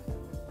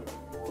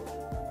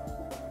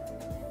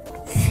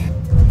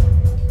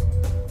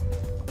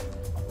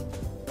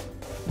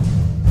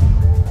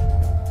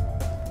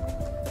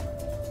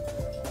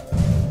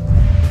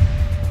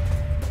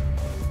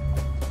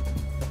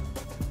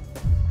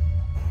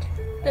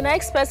 The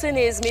next person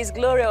is Miss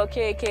Gloria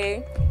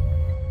Okeke.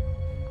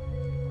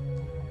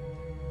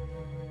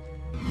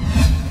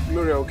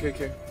 Gloria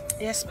Okeke.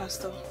 Yes,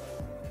 Pastor.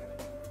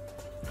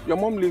 Your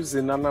mom lives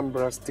in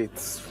Anambra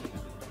State,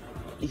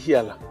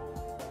 Ihiala.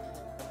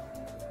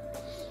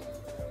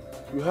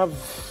 You have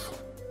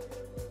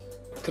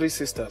 3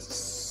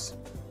 sisters.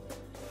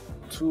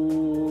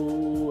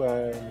 2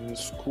 are in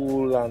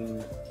school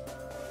and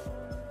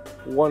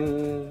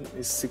 1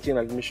 is seeking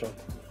admission.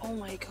 Oh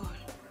my God.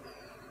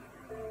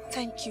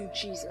 Thank you,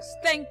 Jesus.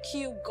 Thank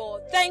you,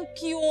 God.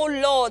 Thank you, oh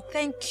Lord.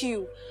 Thank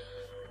you.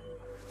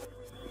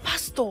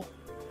 Pastor,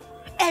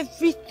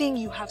 everything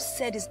you have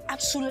said is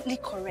absolutely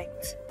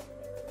correct.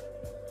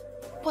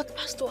 But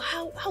Pastor,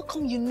 how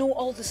come you know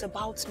all this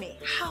about me?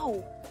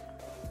 How?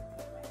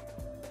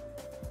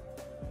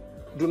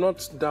 Do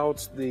not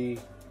doubt the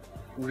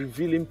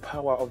revealing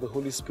power of the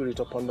Holy Spirit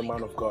upon the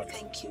man of God.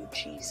 Thank you,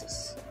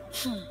 Jesus.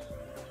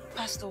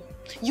 Pastor,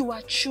 you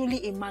are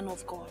truly a man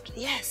of God.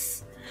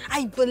 Yes.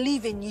 I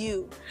believe in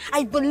you.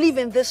 I believe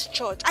in this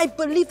church. I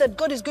believe that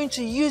God is going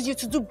to use you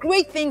to do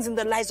great things in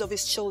the lives of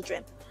his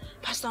children.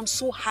 Pastor, I'm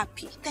so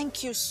happy.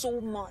 Thank you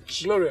so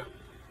much. Gloria.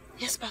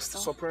 Yes, Pastor.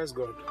 Surprise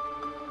God.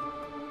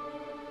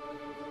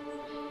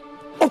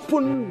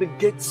 Open the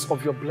gates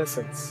of your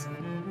blessings.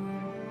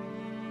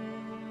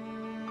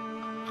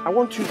 I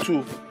want you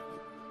to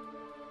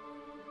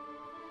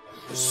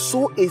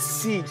sow a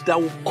seed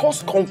that will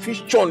cause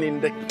confusion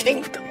in the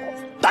kingdom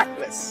of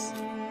darkness.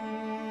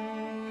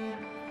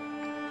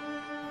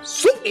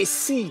 Sow a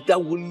seed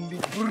that will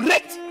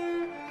liberate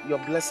your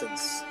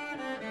blessings,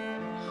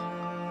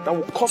 that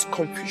will cause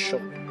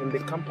confusion in the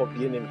camp of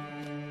the enemy.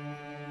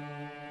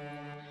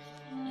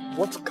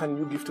 What can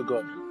you give to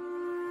God?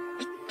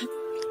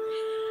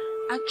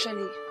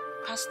 Actually,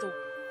 Pastor,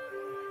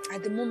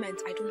 at the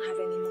moment, I don't have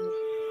any money.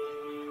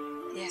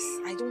 Yes,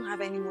 I don't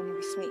have any money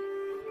with me.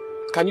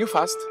 Can you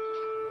fast?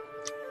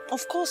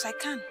 Of course I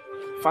can.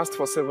 Fast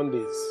for 7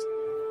 days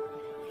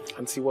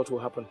and see what will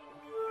happen.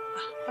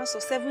 Pastor,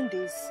 7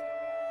 days.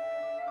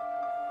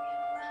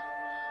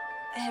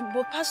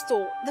 But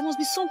Pastor, there must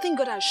be something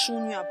God has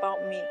shown you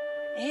about me.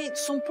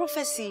 Some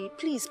prophecy.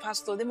 Please,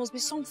 Pastor, there must be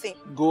something.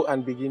 Go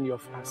and begin your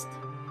fast.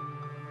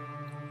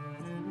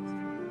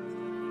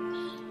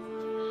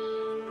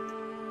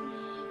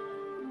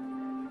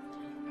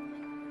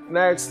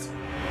 Next.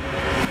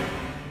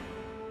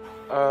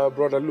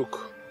 Brother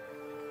Luke,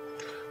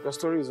 your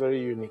story is very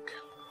unique.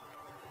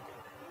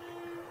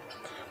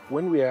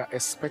 When we are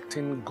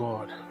expecting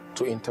God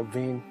to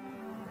intervene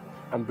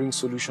and bring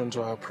solution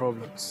to our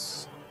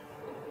problems,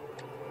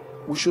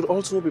 we should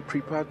also be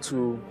prepared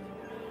to,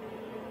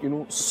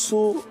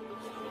 sow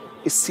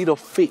a seed of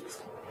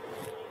faith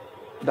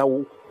that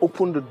will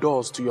open the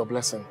doors to your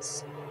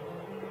blessings.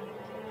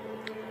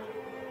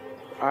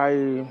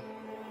 I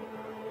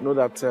know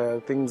that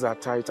things are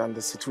tight and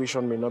the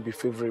situation may not be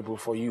favorable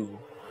for you.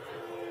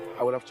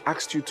 I would have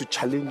asked you to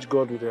challenge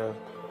God with a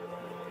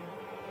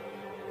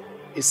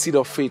seed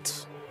of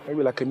faith,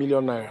 maybe like ₦1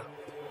 million.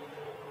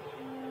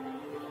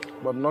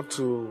 But not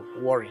to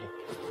worry.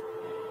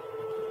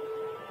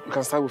 You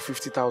can start with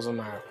 50,000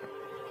 naira.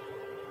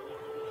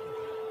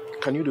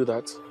 Can you do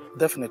that?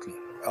 Definitely,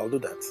 I'll do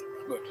that.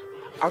 Good.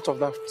 Out of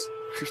that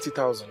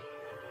 50,000,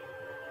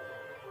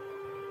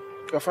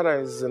 your father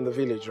is in the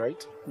village,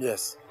 right?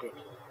 Yes. Good.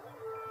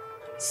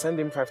 Send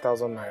him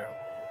 5,000 naira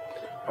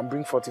and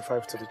bring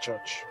 45 to the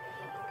church.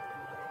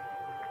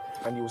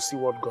 And you'll see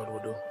what God will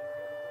do.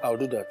 I'll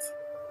do that.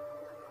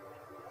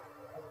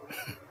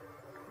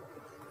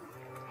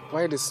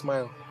 Why the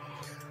smile?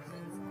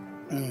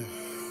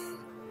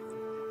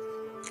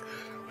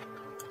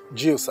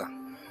 Gio, sir,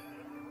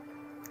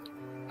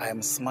 I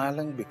am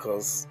smiling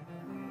because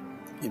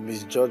you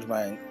misjudged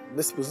my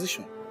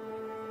disposition.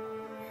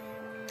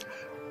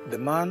 The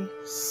man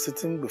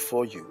sitting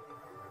before you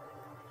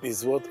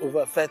is worth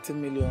over 30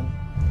 million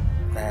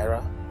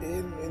naira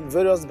in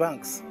various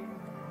banks.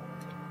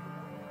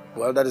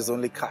 Well, that is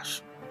only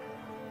cash.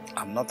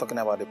 I'm not talking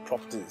about the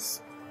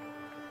properties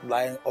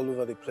lying all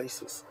over the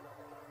places.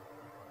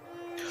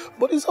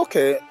 But it's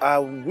okay. I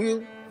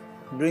will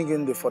bring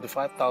in the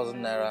 45,000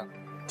 naira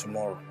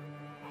tomorrow.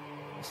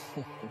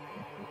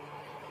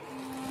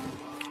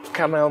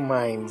 Carnal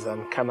minds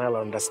and carnal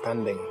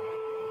understanding.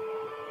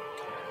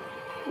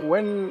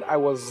 When I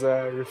was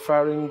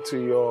referring to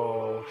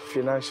your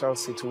financial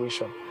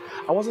situation,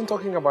 I wasn't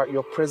talking about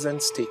your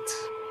present state.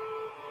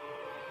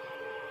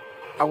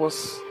 I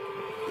was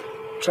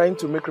trying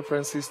to make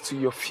references to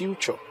your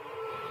future.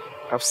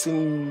 I've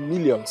seen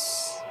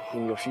millions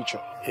in your future.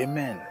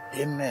 Amen.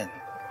 Amen.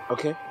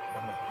 Okay?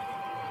 Amen.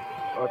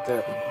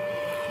 But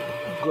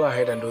go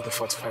ahead and do the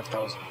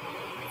 45,000.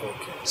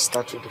 Okay.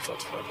 Start with the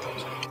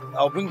 45,000.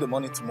 I'll bring the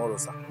money tomorrow,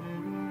 sir.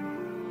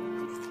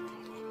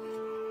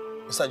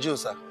 Mr. Joe,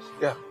 sir.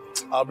 Yeah.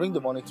 I'll bring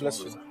the money tomorrow,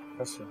 sir.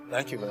 Bless you.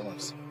 Thank you very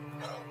much, sir.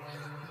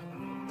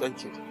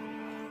 Thank you.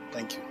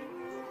 Thank you.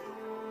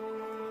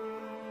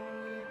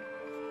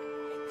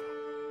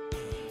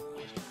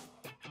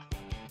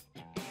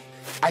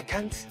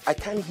 I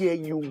can't hear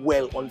you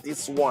well on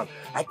this one.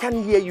 I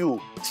can't hear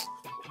you.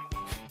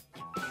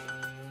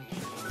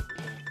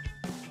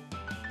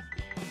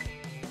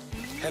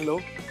 Hello?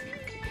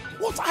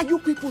 What are you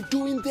people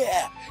doing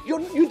there? You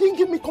didn't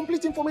give me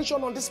complete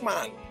information on this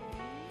man.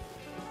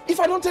 If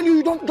I don't tell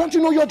you, don't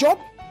you know your job?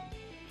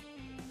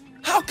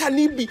 How can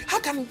it be? How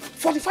can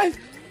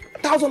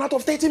 45,000 out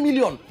of 30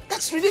 million?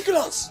 That's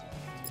ridiculous.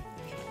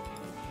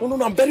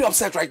 No, I'm very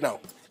upset right now.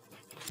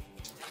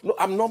 No,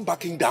 I'm not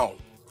backing down.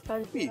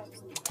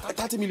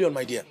 30 million,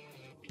 my dear.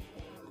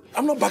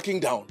 I'm not backing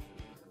down,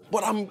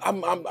 but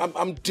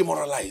I'm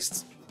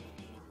demoralized.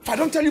 If I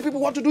don't tell you people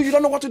what to do, you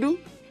don't know what to do?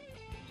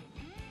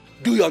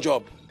 Do your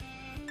job.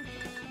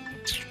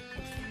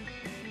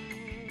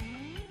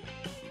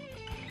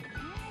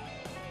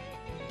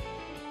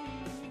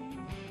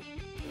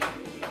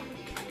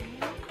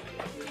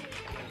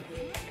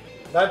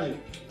 Daddy,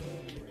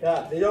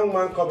 yeah, the young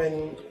man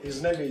coming,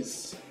 his name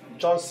is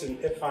Johnson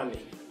Efani.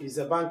 He's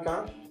a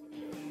banker.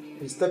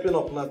 He's stepping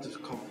up now to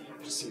come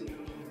to see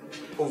you.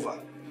 Over.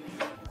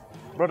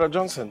 Brother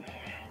Johnson,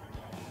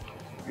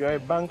 you're a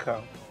banker.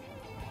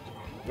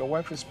 Your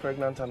wife is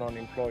pregnant and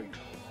unemployed.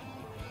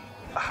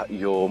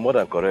 You're more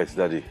than correct,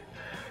 Daddy.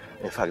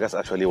 In fact, that's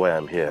actually why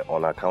I'm here,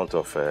 on account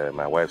of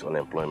my wife's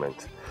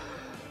unemployment.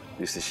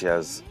 You see, she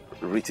has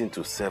written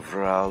to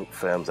several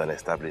firms and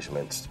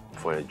establishments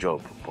for a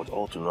job, but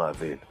all to no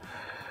avail.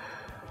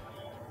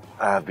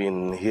 I've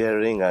been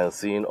hearing and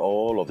seeing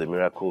all of the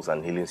miracles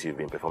and healings you've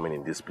been performing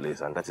in this place,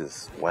 and that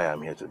is why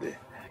I'm here today.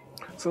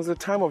 Since the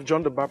time of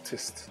John the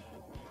Baptist,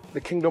 the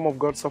kingdom of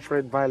God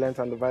suffered violence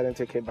and the violent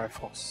take it by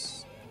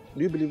force.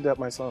 Do you believe that,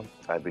 my son?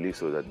 I believe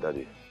so,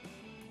 Daddy.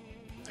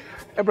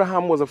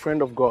 Abraham was a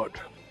friend of God.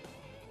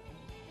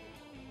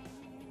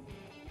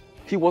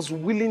 He was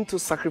willing to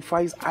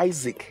sacrifice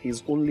Isaac,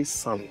 his only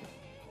son.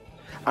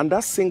 And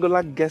that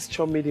singular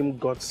gesture made him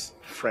God's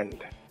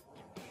friend.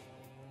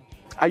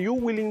 Are you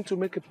willing to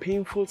make a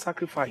painful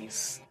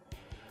sacrifice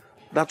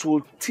that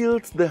will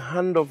tilt the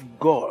hand of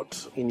God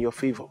in your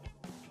favor?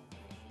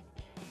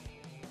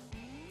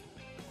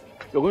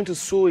 You're going to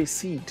sow a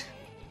seed.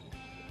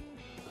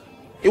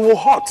 It will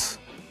hurt,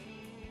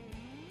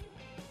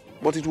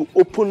 but it will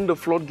open the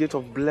floodgate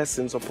of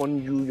blessings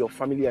upon you, your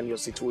family, and your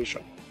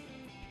situation.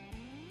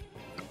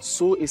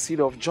 Sow a seed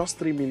of just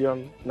 3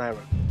 million naira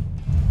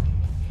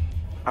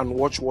and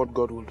watch what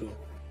God will do.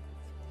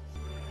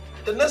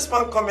 The next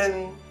man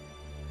coming,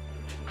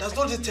 there's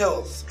no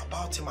details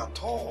about him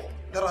at all.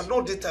 There are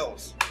no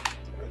details.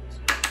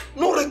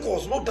 No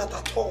records, no data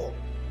at all.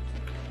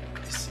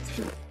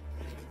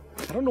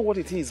 I don't know what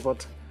it is,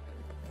 but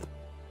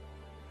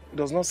it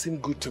does not seem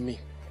good to me.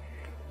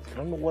 I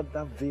don't know what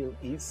that veil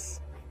is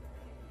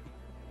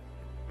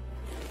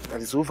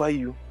that is over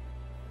you.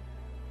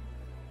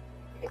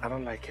 I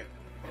don't like it.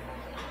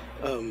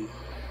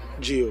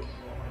 Gio.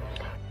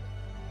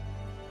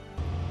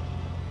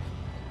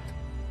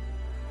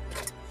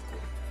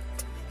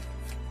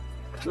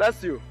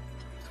 Bless you.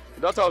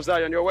 Daughter of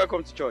Zion, you're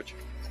welcome to church.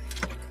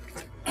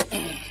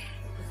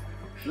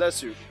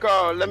 Bless you.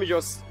 Carl, let me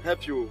just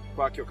help you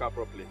park your car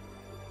properly.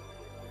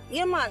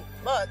 Yeah, man,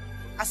 but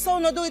I saw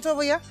no do it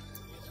over here.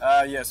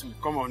 Yes,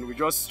 come on. We're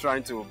just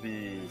trying to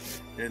be,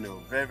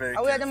 very, very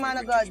Are we the man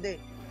of God there?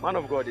 Man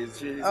of God is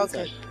okay.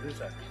 Inside.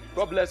 Inside.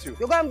 God bless you.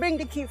 You're going to bring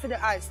the key for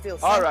the eye still.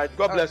 Son. All right.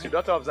 God bless you,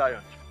 daughter of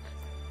Zion.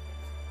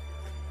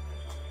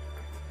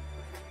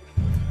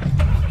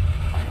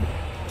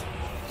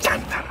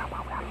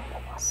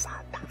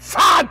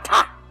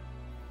 Father,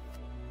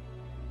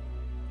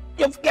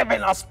 you've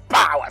given us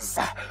powers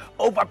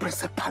over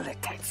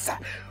principalities,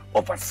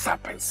 over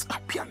serpents,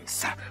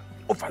 scorpions,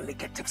 over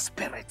negative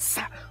spirits.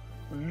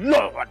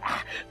 Lord,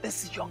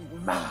 this young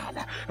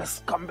man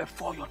has come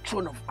before your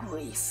throne of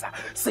grace,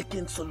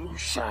 seeking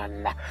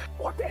solution.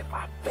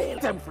 Whatever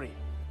fails them free.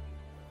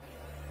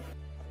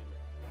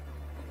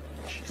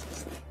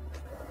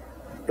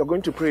 You're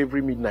going to pray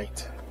every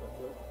midnight.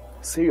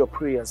 Say your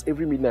prayers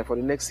every midnight for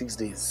the next 6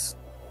 days.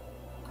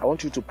 I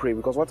want you to pray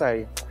because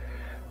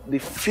the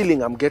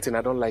feeling I'm getting,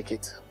 I don't like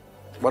it.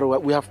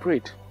 But we have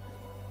prayed.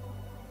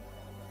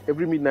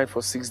 Every midnight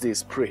for 6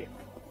 days, pray.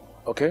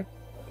 Okay?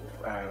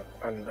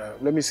 And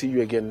let me see you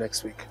again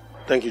next week.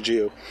 Thank you,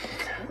 Gio.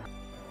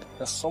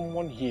 There's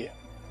someone here.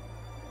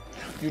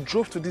 You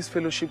drove to this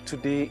fellowship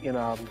today in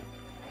a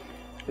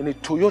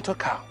Toyota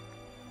car.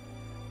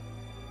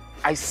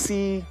 I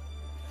see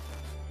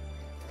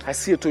a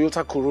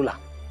Toyota Corolla.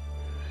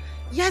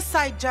 Yes,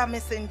 I jam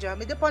messenger.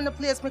 Me depend on the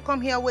place me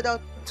come here with a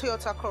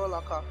Toyota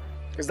Corolla car.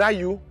 Is that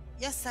you?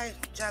 Yes, I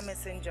jam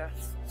messenger.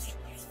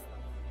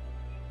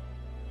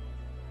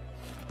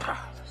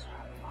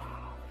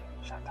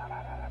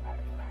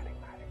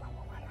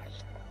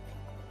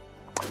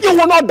 You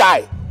will not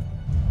die.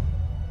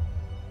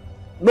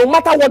 No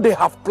matter what they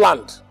have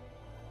planned.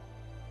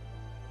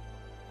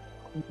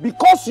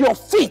 Because your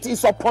feet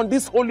is upon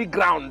this holy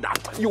ground,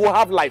 you will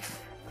have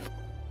life.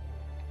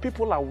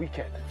 People are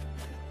wicked.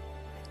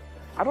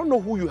 I don't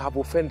know who you have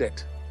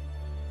offended.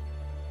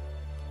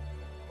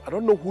 I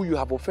don't know who you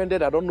have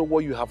offended. I don't know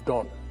what you have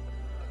done.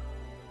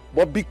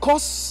 But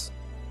because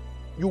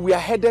you were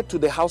headed to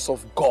the house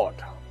of God,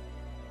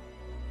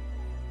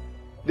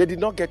 they did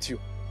not get you.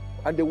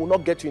 And they will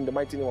not get you in the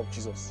mighty name of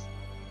Jesus.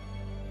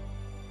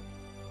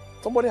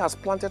 Somebody has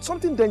planted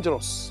something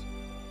dangerous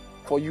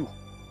for you.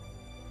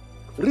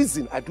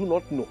 Reason I do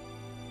not know.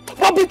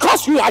 But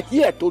because you are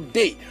here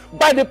today,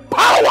 by the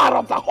power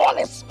of the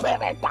Holy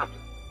Spirit,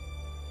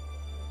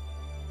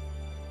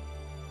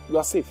 you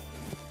are safe.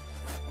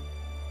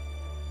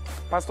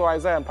 Pastor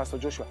Isaiah and Pastor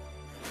Joshua,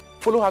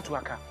 follow her to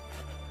her car.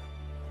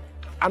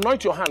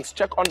 Anoint your hands,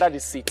 check under the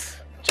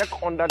seat. Check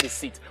under the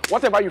seat.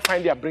 Whatever you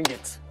find there, bring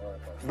it.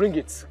 Bring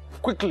it.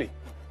 Quickly.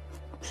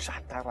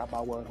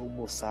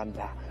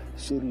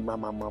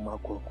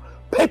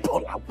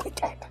 People are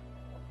wicked.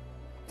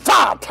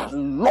 Father,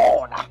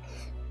 Lord.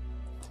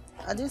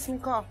 And this me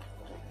car?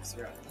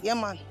 Yeah,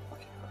 man.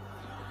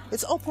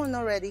 It's open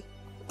already.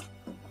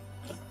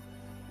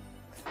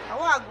 How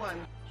are you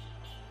going?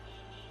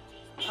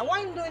 What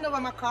are you doing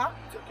over my car?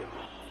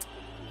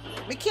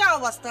 I can't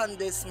understand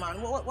this,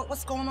 man.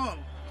 What's going on?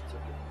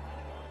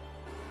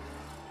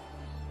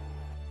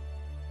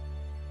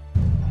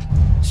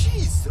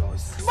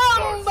 Jesus.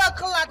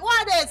 Bumbleclad,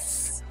 what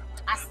is?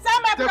 I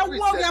stand up the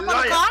wall of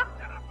my car.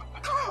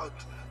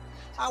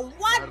 I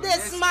want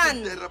this,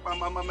 man.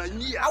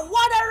 I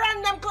want a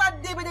random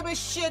clad DVD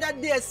shit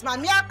at this,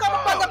 man. Me I come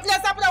up on the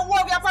place up the wall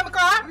of my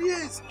car.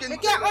 I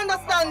can't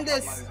understand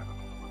this.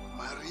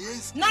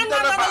 No, you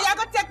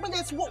gotta take me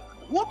this.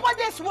 Who put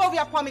this wall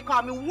of my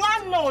car? Me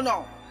one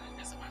no.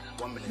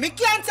 Me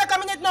can't take a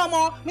minute no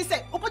more. Me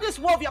say, who put this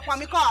wall of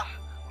my car?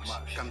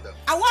 Calm down.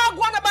 I want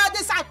one about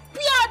this. I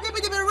pure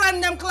DVD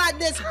random clad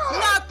this.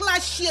 Blood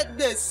clad shit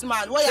this,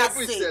 man. What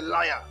you say? Is a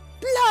liar.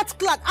 Blood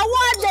clad. I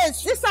want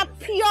this. This is a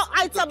pure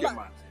item. Okay,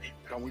 man.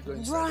 Can we go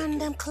inside?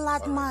 Random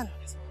clad, man.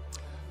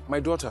 My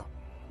daughter,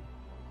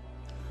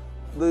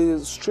 the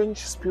strange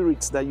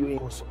spirits that you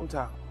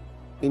encounter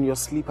in your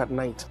sleep at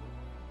night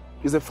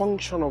is a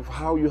function of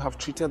how you have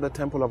treated the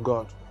temple of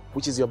God,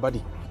 which is your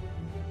body.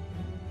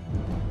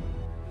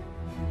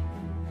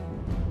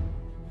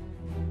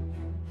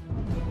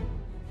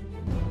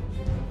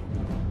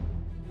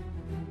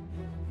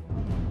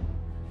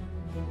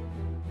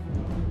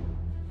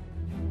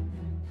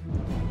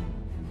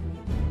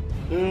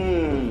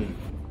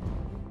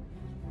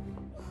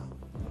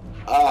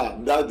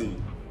 Daddy.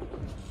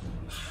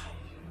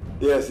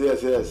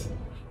 Yes.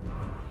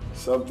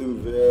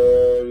 Something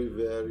very,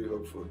 very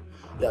hopeful.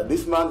 Yeah,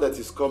 this man that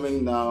is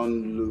coming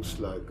down looks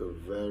like a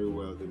very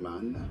wealthy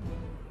man.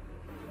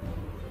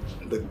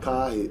 The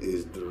car he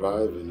is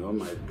driving, oh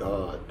my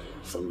God,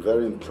 some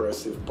very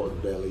impressive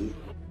pot belly.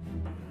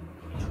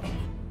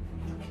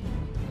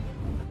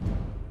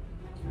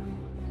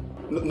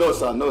 No,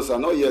 sir,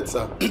 not yet,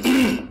 sir.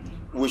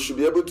 We should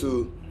be able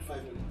to...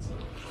 5 minutes.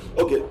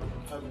 Okay.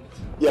 5 minutes.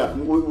 Yeah,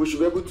 we should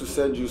be able to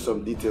send you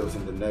some details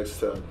in the next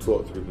 2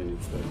 or 3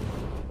 minutes. Then.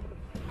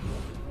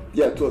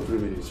 Yeah, 2 or 3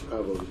 minutes. You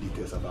have all the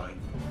details about him.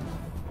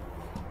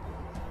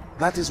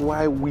 That is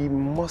why we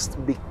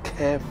must be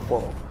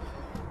careful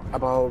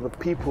about the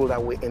people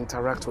that we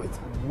interact with.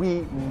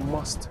 We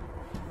must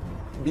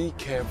be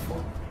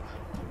careful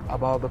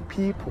about the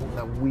people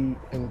that we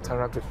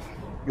interact with.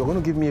 You're going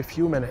to give me a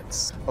few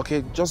minutes.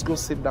 Okay, just go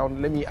sit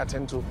down. Let me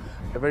attend to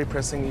a very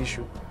pressing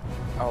issue.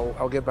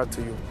 I'll get back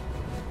to you.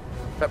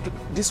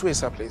 This way,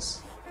 sir,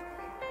 please.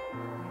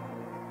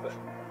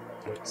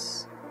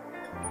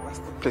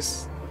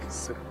 Please,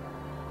 sit.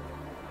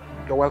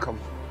 You're welcome.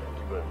 Thank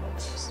you very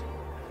much.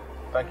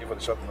 Thank you for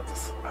the short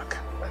notice. Okay.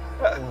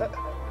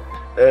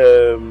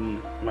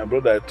 My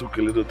brother, I took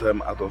a little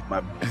time out of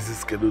my busy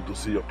schedule to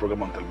see your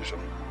program on television.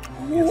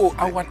 Oh,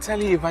 our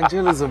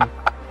tele-evangelism.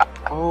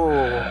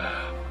 Oh.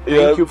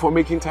 Thank you for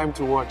making time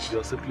to watch.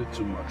 You're simply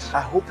too much.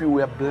 I hope you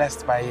were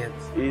blessed by it.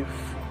 If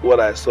what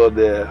I saw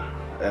there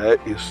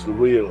is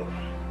real,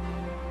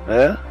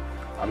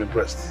 I'm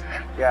impressed.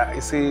 Yeah,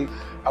 you see,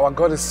 our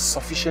God is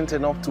sufficient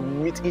enough to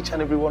meet each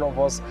and every one of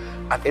us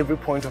at every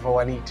point of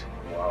our need.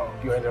 Wow.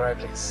 You're in the right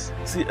place.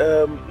 See,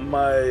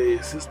 my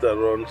sister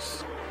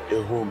runs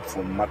a home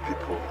for mad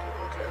people.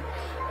 Okay.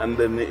 And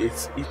then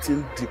it's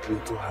eating deep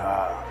into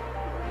her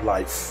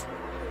life.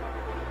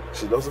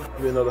 She doesn't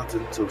have another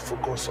thing to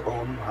focus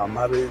on. Her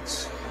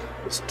marriage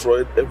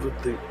destroyed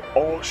everything.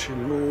 All she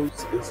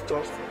knows is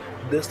just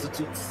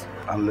destitute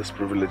and less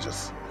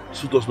privileges.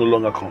 She does no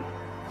longer come.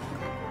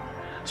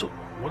 So,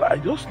 what I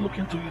just look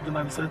into it and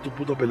I decided to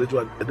put up a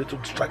little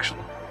distraction.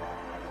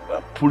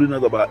 Pulling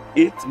out about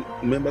 8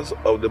 members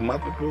of the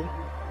mad people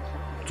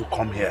to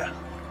come here.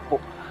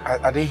 Oh,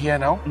 are they here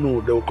now?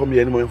 No, they will come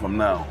here any moment from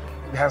now.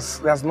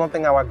 There's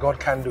nothing our God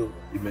can do.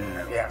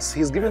 Amen. Yes,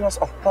 He's given us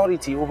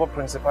authority over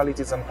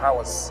principalities and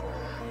powers.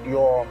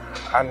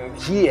 And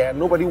here,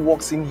 nobody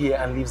walks in here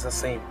and leaves the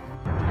same.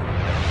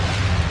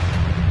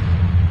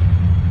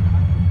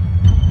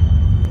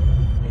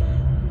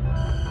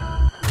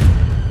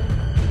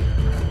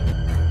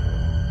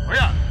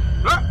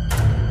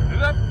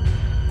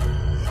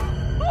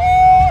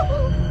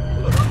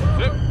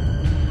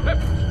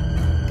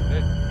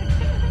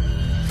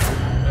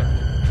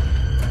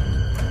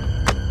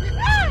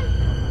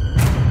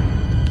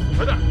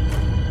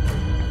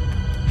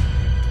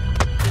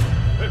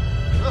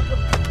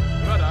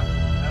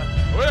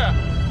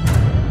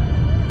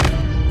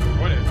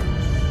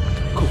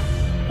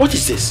 What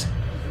is this?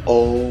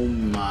 Oh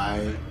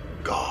my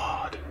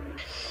God.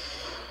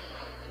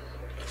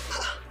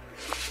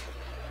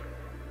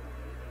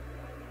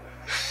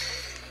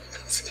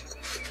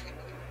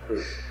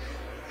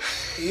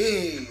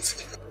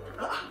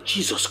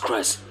 Jesus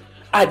Christ.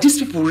 Are these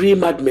people real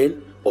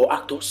madmen or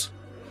actors?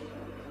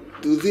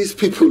 Do these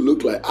people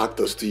look like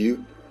actors to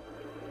you?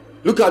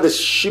 Look at the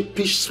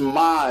sheepish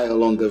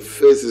smile on their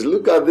faces.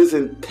 Look at this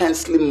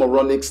intensely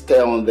moronic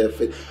stare on their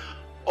face.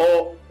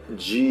 Oh,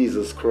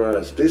 Jesus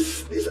Christ.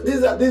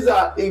 These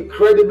are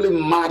incredibly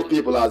mad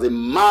people, as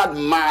in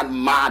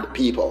mad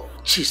people.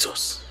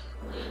 Jesus.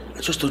 I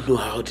just don't know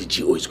how the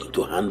GO is going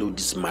to handle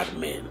this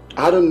madman.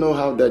 I don't know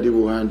how Daddy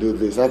will handle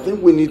this. I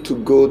think we need to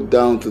go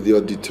down to the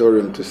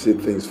auditorium to see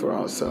things for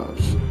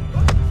ourselves.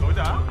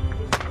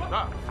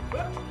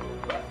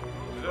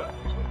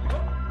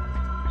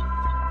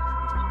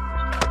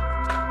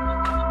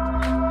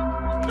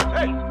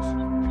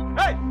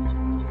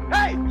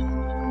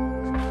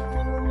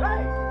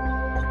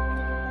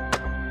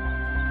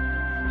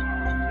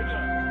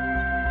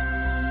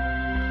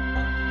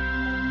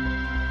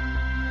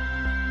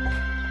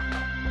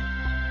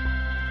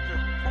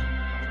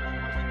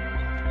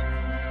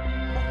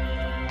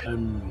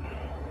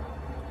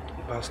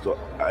 Pastor,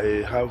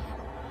 I have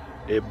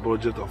a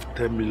budget of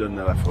 10 million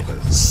naira for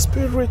this.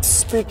 Spirit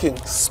speaking.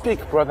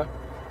 Speak, brother.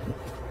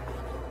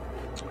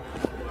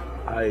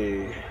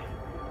 I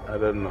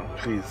don't know.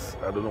 Please,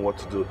 I don't know what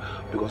to do.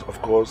 Because,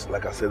 of course,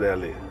 like I said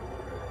earlier,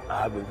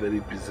 I have a very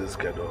busy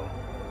schedule.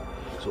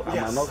 So I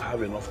might not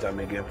have enough time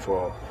again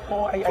for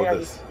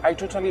this. I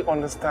totally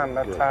understand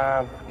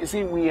that. You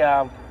see, we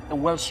are a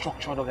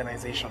well-structured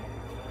organization.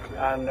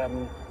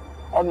 And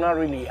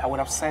ordinarily, I would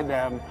have said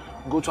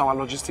go to our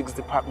logistics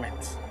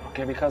department.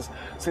 Okay, because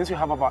since you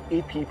have about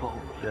 8 people,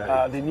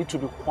 they need to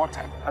be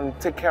quartered and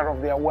take care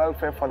of their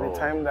welfare for the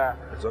time that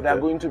they are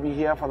going to be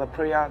here for the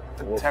prayer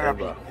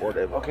therapy.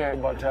 Whatever. Okay,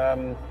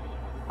 but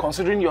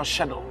considering your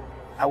schedule,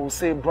 I will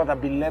say, brother,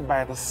 be led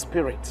by the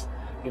Spirit,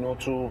 you know,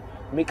 to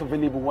make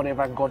available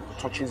whatever God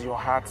touches your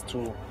heart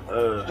to,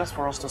 just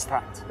for us to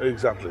start.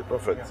 Exactly,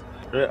 perfect.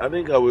 I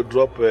think I will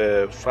drop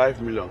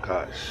 5 million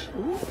cash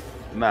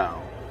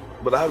now.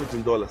 But I have it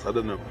in dollars. I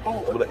don't know.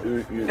 But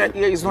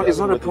It's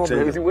not a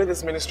problem. The way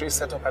this ministry is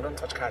set up, I don't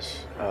touch cash.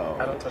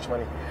 I don't touch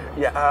money.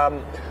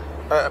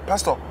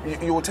 Pastor,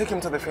 you will take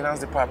him to the finance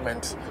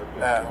department.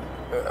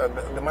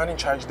 The man in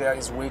charge there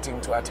is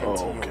waiting to attend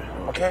to you.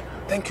 Okay?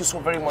 Thank you so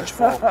very much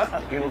for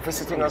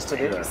visiting us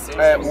today.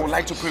 We would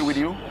like to pray with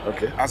you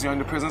as you're in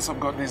the presence of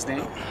God this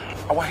day.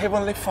 Our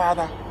Heavenly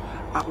Father,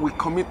 we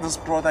commit this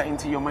brother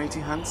into your mighty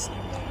hands.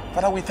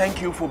 Father, we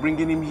thank you for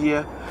bringing him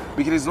here,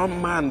 because it's not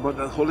man but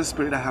the Holy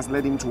Spirit that has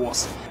led him to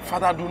us.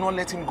 Father, do not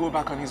let him go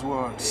back on his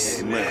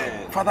words.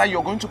 Amen. Father,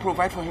 you're going to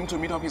provide for him to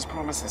meet up his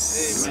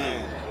promises.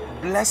 Amen.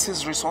 Bless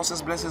his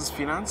resources, bless his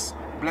finance,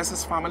 bless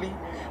his family.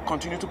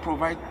 Continue to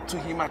provide to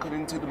him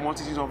according to the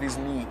multitude of his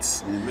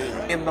needs.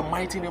 Amen. In the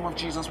mighty name of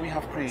Jesus, we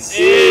have prayed.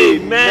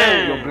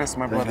 Amen. You're blessed,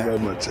 my brother. Thank you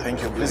very much.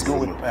 Thank you. Please go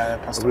with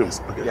Pastor.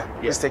 Okay. Yeah,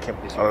 please take him.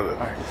 All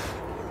right.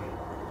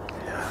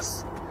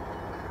 Yes.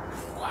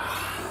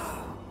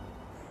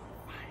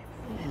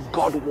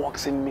 God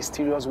walks in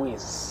mysterious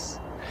ways.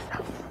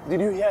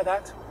 Did you hear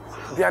that?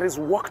 There is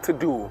work to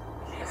do.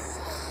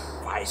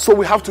 So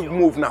we have to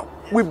move now.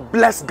 We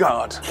bless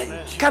God.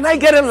 Can I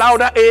get a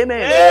louder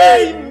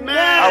amen? Amen.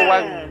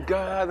 Our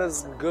God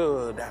is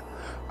good.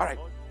 All right.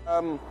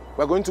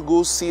 We're going to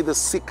go see the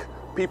sick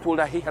people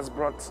that he has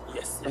brought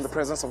in the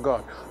presence of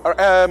God.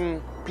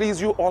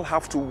 Please, you all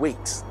have to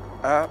wait.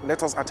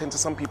 Let us attend to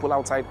some people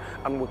outside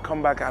and we'll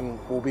come back and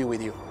we'll be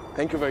with you.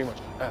 Thank you very much.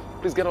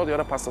 Please get all the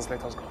other pastors.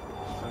 Let us go.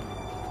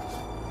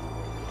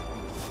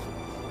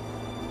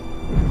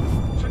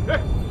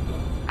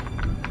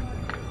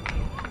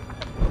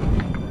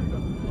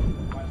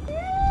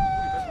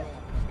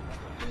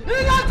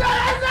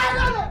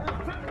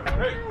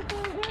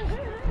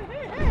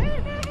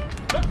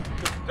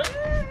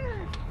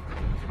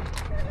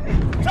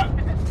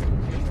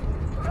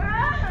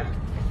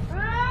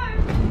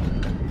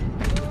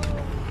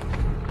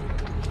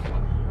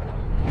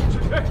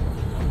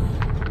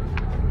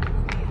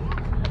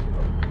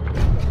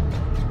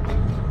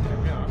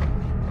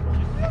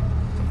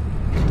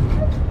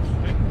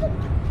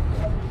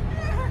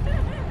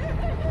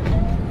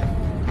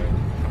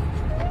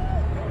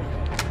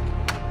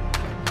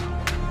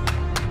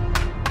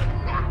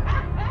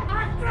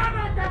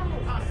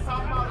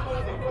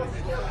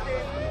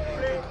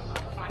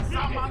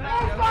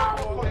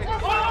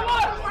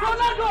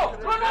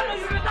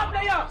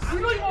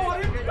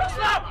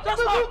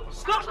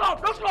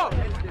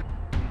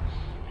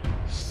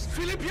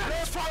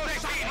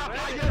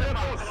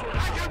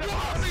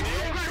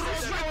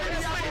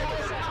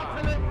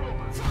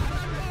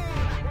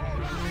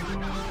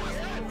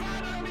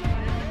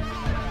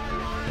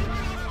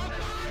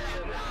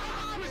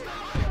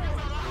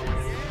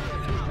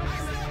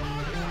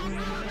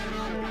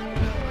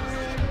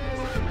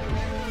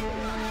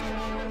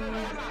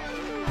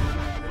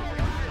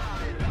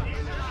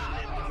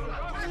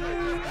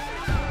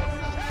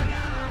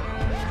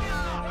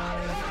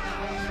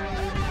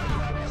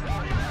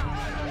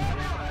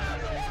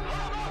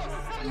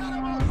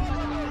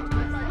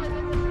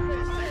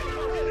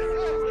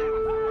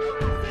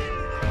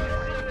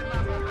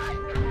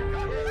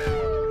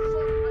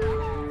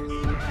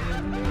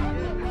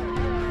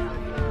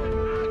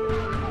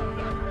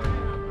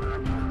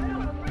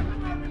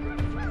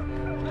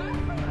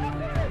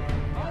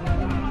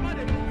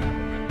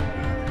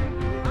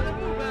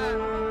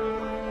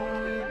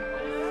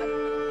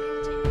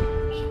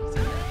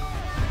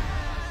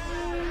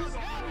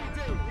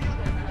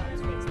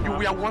 You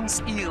were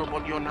once ill,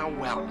 but you're now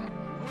well.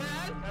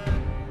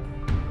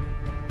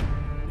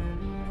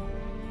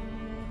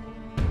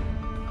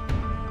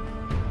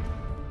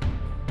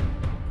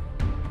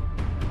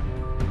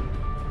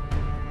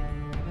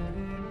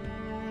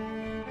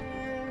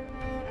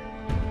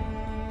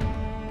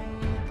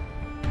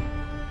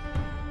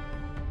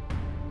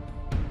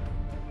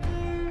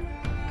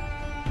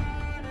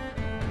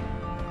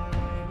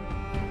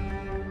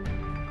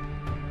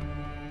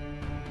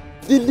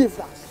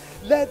 Deliverance.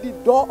 Let the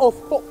door of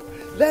hope,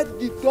 let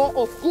the door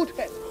of good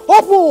health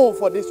open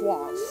for these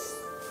ones.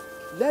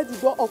 Let the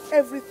door of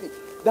everything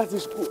that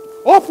is good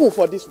open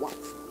for these ones.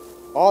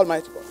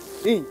 Almighty God,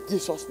 in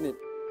Jesus' name.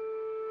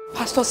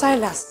 Pastor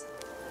Silas,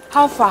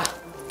 how far?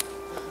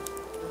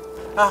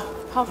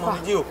 How far?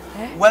 Mom Gio,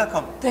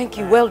 welcome. Thank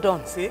you, well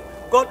done. See,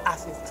 God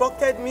has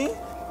instructed me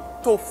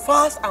to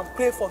fast and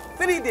pray for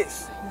 3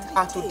 days.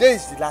 And today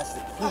is the last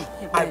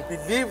day. I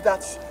believe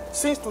that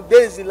since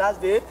today is the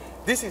last day,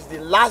 this is the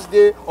last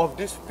day of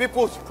this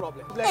people's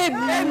problem.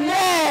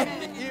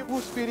 Amen. The evil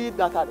spirit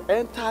that had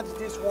entered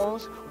these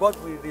ones, God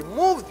will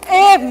remove them.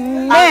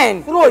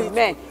 Amen. Throw it.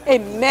 Amen.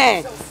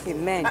 Amen.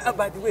 Amen.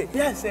 By the way,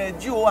 yes,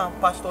 Gio and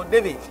Pastor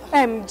David.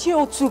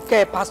 Gio took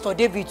Pastor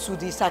David to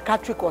the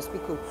psychiatric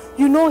hospital.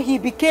 You know, he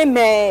became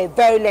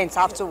violent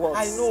afterwards.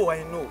 I know.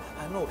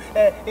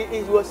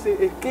 It was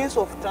a case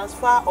of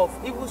transfer of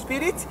evil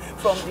spirits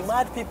from the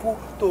mad people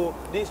to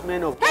these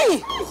men of God.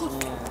 Hey!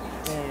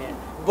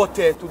 But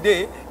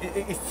today,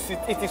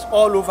 it is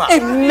all over.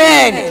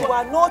 Amen. They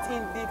were not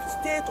in the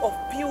state of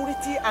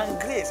purity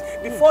and grace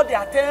before they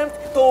attempt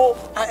to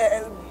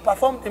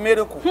perform a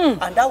miracle.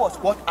 And that was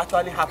what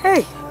actually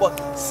happened.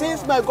 But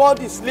since my God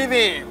is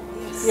living,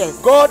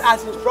 God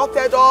has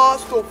instructed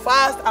us to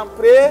fast and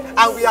pray,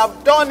 and we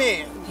have done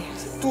it.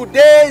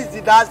 Today is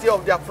the last day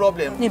of their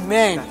problem.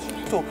 Amen.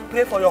 So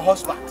pray for your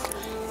husband.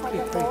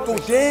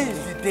 Today is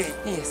the day.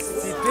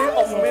 Yes. The day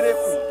of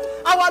miracle.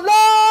 Our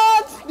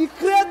Lord, the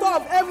creator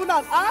of heaven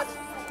and earth,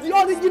 the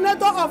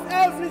originator of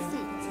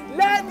everything,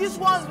 let these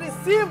ones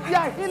receive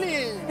their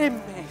healing.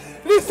 Amen.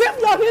 Receive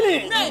your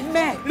healing.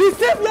 Amen.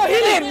 Receive your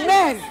healing.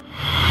 Amen.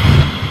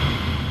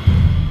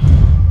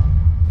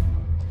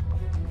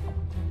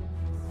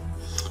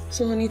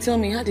 So, honey, tell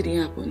me, how did it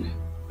happen?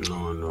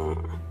 No.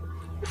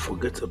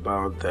 Forget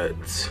about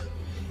that.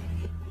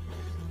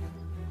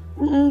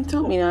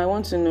 Tell me now, I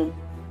want to know.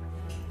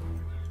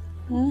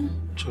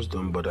 Just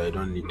don't bother, I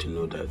don't need to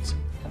know that.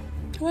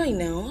 Why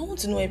now? I want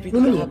to know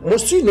everything. No.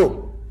 Must you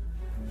know?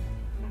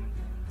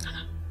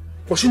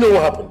 Must you know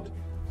what happened?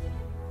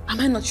 Am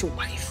I not your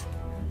wife?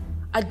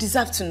 I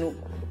deserve to know.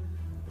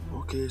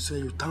 Okay, so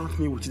you taunt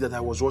me with it that I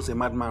was once a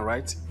madman,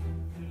 right?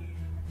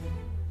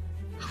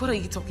 What are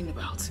you talking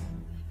about?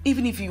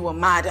 Even if you were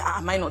mad,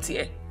 am I not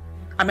here?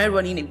 Am I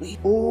running away?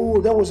 Oh,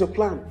 that was a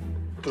plan.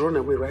 To run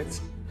away,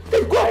 right?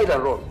 Then go ahead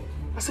and run.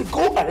 I said,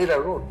 go ahead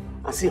and run.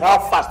 And see how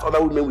fast other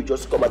women will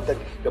just come and take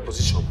their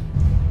position.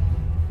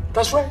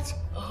 That's right.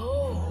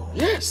 Oh.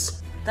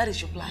 Yes. That is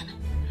your plan.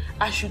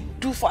 I should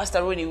do fast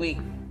and run away,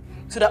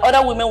 so that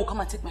other women will come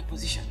and take my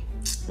position.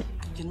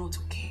 You're not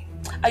okay.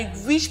 I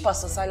wish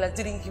Pastor Silas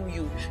didn't heal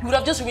you. You would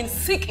have just remained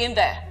sick in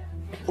there.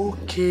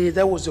 Okay,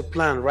 that was your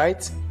plan,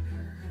 right?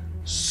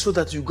 So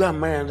that you go and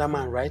marry another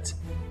man, right?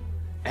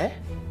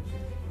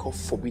 God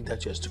forbid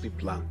that your stupid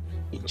plan.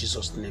 In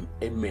Jesus' name,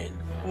 amen.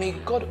 May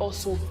God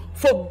also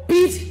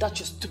forbid that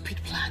your stupid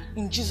plan.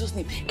 In Jesus'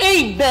 name,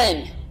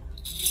 amen.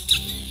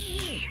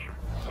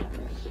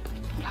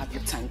 Have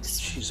your time.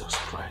 Jesus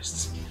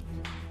Christ.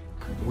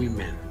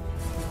 Women.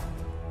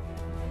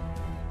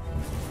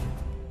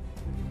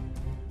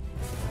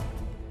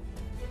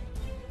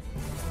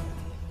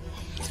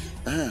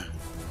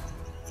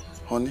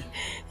 Honey?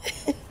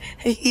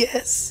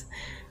 Yes.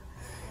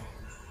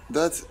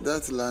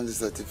 That land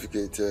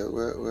certificate,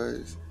 where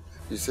is?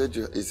 You said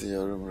it's in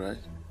your room, right?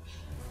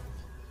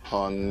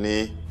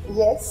 Honey.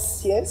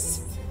 Yes.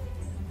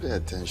 Pay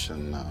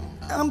attention now.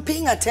 I'm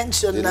paying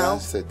attention the now. The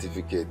land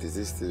certificate, is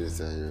it still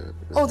inside your...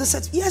 Oh,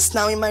 yes,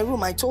 now in my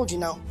room, I told you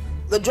now.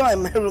 The drawer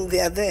in my room,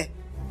 they are there.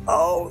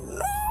 Oh,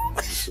 no.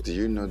 Do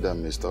you know that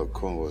Mr.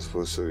 Okon was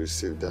supposed to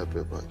receive that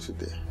paper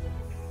today?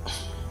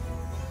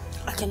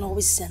 I can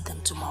always send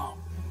them tomorrow.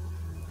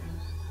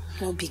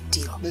 No big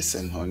deal.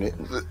 Listen, honey.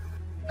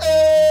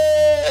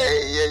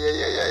 Hey,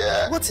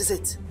 yeah. What is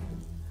it?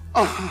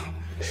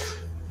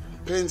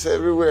 Pains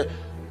everywhere.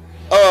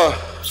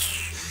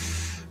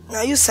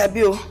 Now you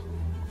Sabio.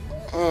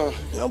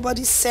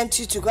 Nobody sent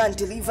you to go and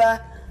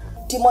deliver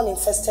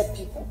demon-infested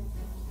people.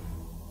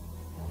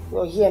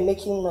 You're here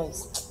making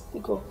noise. You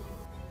go.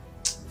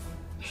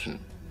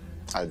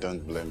 I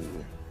don't blame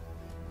you.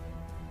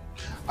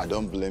 I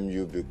don't blame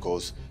you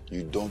because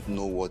you don't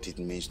know what it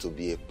means to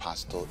be a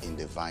pastor in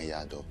the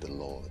vineyard of the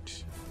Lord.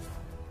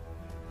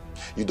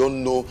 You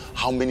don't know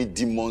how many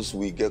demons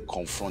we get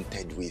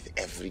confronted with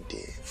every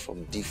day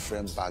from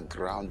different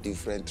background,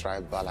 different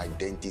tribal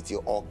identity,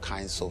 all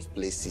kinds of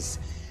places.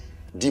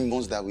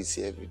 Demons that we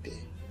see every day.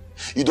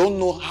 You don't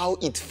know how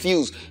it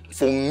feels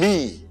for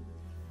me,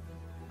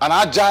 an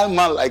agile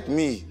man like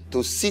me,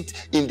 to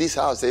sit in this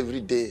house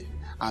every day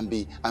and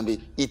be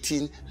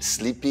eating,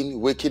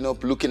 sleeping, waking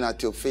up, looking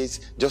at your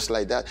face just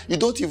like that. You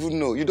don't even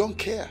know. You don't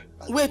care.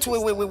 Wait.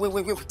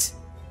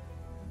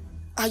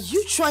 Are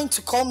you trying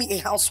to call me a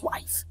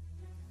housewife?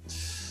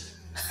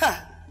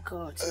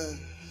 God.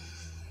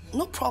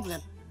 No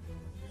problem.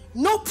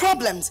 No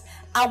problems.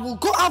 I will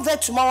go out there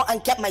tomorrow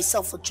and get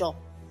myself a job.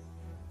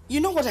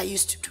 You know what I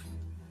used to do.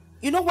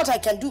 You know what I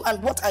can do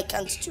and what I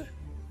can't do.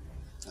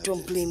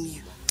 Don't blame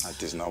you.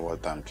 That is not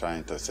what I'm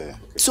trying to say.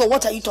 So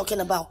what are you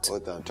talking about?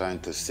 What I'm trying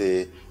to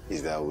say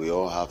is that we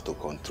all have to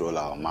control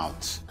our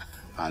mouths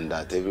and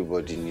that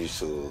everybody needs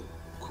to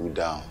cool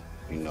down,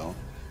 you know.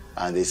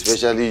 And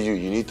especially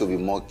you need to be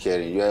more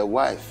caring. You are a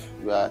wife.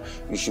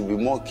 You should be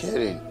more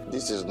caring.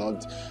 This is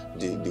not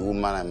the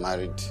woman I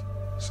married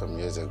some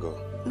years ago.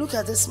 Look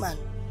at this man.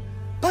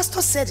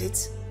 Pastor said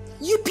it.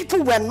 You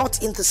people were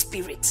not in the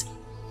spirit.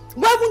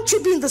 Why won't you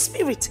be in the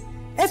spirit?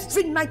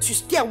 Every night you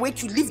stay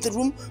awake, you leave the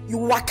room, you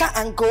waka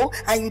and go,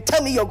 and you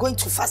tell me you're going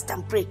to fast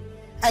and pray.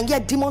 And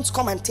yet demons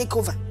come and take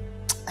over.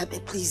 I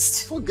beg,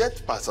 please.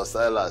 Forget Pastor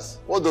Silas.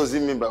 What does he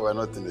mean by we're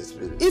not in the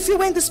spirit? If you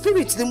were in the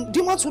spirit, the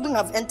demons wouldn't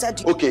have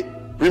entered you. Okay,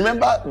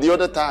 remember the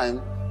other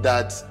time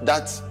that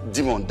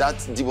demon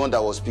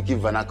that was speaking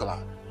vernacular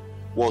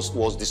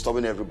was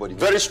disturbing everybody.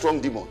 Very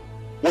strong demon.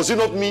 Was it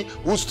not me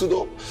who stood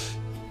up?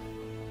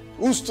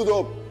 Who stood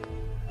up?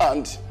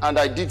 And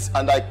I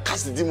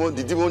cast the demon.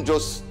 The demon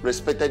just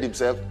respected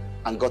himself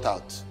and got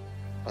out.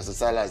 Pastor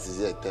Silas is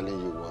here telling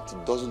you what. He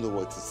doesn't know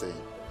what he's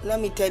saying. Let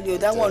me tell you,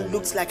 that one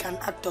looks like an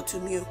actor to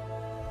me.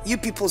 You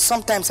people,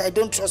 sometimes I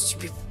don't trust you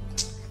people.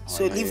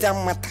 So Honey, leave that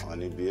matter.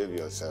 Honey, behave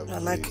yourself.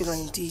 An actor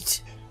indeed.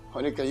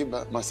 Honey, can you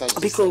massage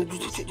this? Because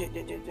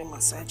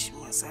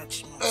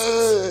massage.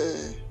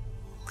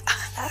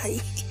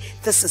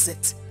 This is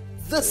it.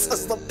 This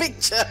is the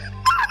picture.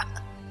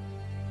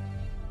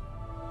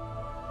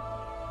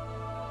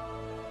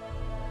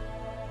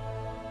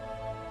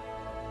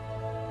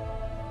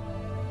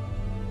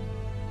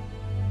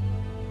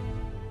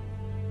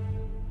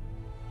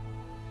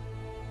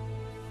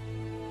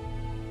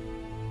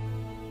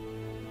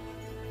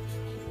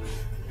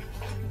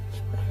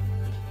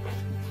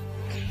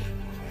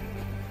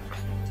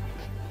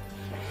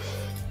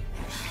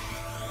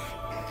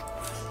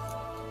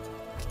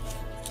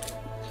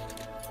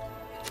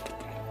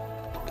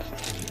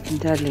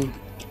 Darling,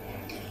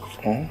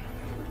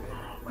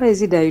 why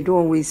is it that you don't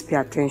always pay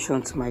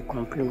attention to my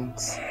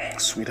complaints?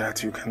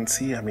 Sweetheart, you can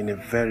see I'm in a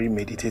very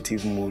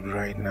meditative mood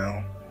right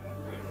now.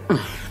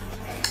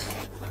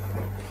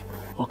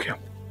 Okay,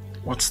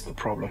 what's the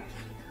problem?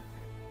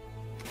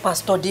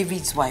 Pastor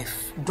David's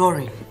wife,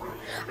 Doreen.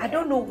 I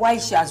don't know why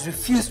she has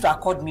refused to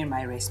accord me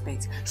my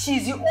respect.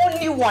 She's the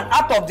only one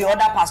out of the other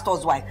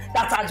pastor's wife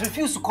that has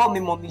refused to call me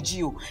Mommy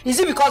Gio. Is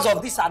it because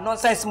of this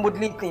nonsense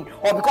modeling thing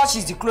or because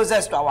she's the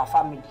closest to our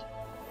family?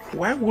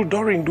 Why would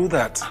Doreen do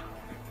that?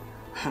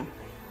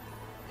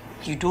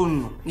 You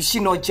don't know. Is she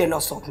not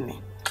jealous of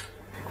me?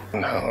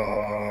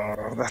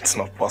 No, that's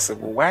not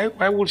possible. Why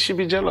would she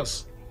be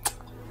jealous?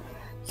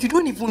 You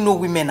don't even know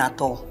women at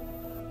all.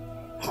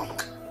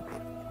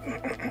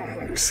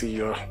 You see,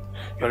 you're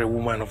a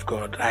woman of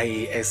God. I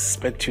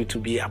expect you to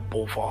be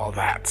above all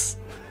that.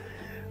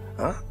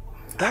 Huh?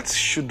 That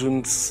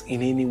shouldn't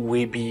in any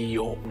way be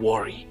your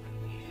worry.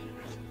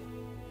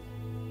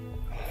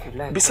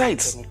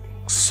 Besides,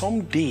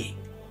 someday,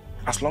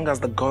 as long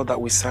as the God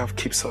that we serve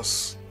keeps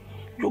us,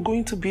 you're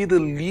going to be the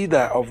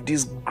leader of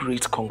this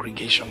great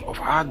congregation, of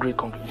our great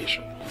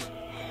congregation.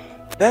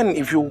 Then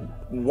if you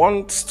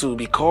want to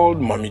be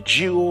called Mommy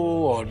Gio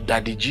or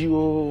Daddy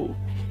Gio,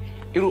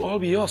 it'll all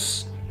be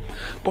yours.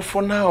 But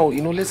for now,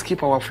 let's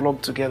keep our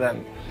flock together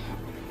and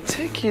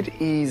take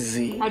it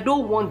easy. I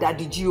don't want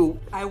Daddy Gio.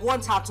 I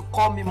want her to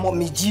call me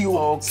Mommy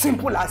Gio. Okay.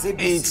 Simple as it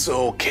is. It's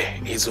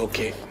okay. It's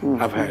okay.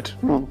 I've heard.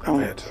 I've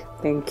heard.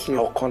 Thank you.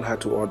 I'll call her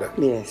to order.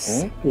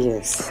 Yes.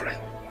 Yes. All right.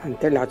 And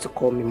tell her to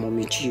call me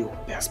Mommy Gio.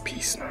 There's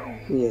peace now.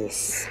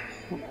 Yes.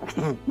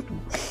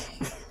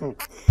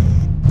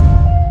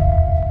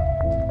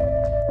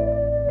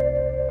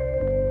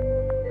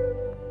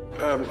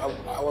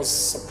 I was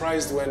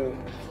surprised when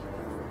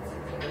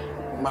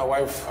my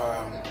wife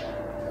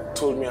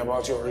told me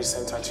about your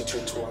recent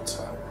attitude towards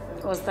her.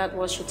 Was that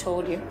what she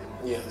told you?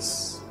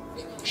 Yes.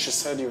 She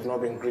said you've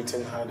not been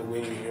greeting her the way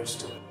you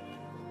used to.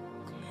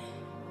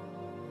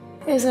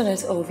 Isn't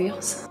it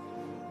obvious?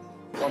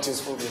 What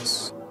is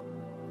obvious?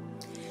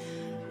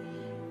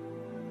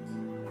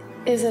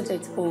 Isn't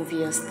it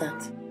obvious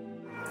that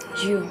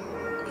you,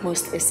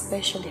 most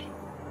especially,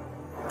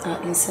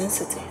 are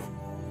insensitive?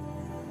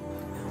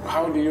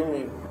 How do you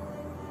mean?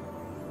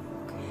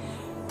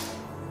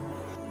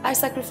 I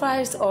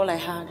sacrificed all I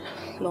had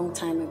a long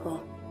time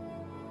ago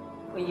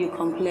when you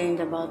complained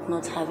about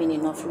not having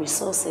enough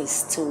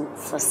resources to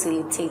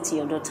facilitate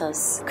your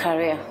daughter's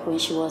career when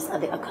she was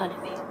at the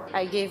academy.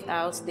 I gave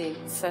out the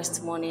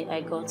first money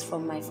I got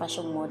from my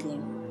fashion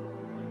modeling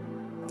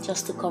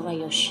just to cover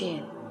your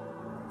share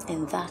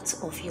and that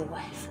of your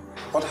wife.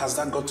 What has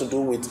that got to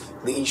do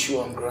with the issue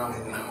on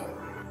ground now?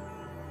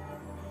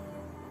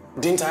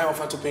 Didn't I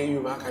offer to pay you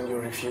back and you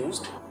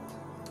refused?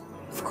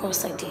 Of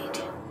course I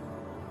did.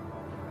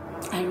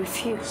 I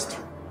refused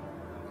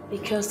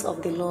because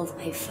of the love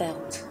I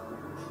felt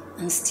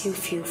and still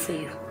feel for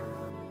you.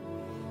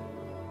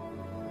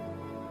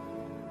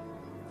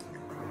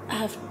 I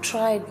have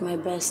tried my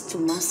best to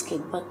mask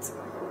it, but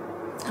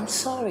I'm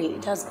sorry,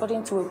 it has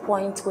gotten to a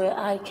point where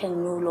I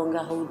can no longer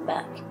hold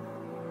back.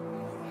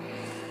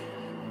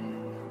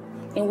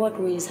 In what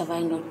ways have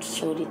I not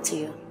showed it to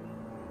you?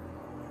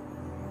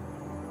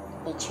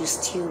 But you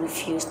still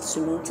refused to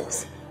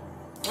notice.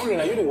 Doreen,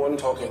 are you the one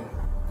talking?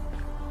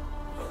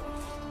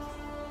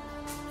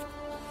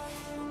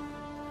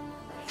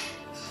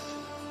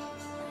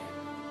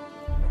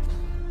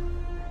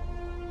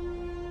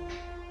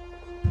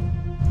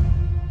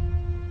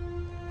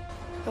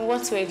 In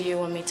what way do you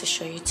want me to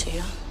show it to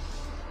you?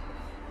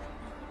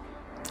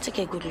 Take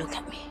a good look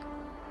at me.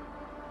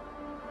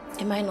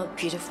 Am I not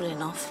beautiful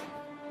enough?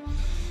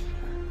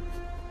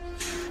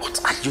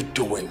 What are you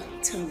doing?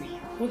 Tell me,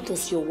 what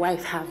does your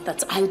wife have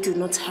that I do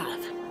not have?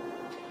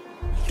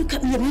 Look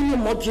at me, you're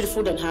more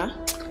beautiful than her.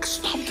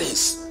 Stop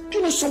this. Do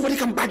you know somebody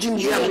can barge in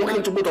here and walk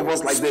into both of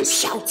us like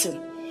this?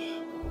 Shouting.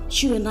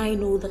 You and I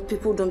know that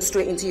people don't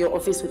stray into your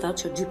office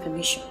without your due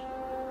permission.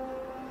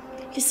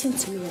 Listen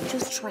to me, I'm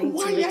just trying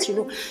to let you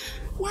know.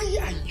 Why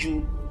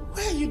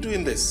are you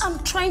doing this? I'm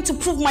trying to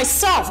prove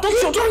myself.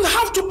 You don't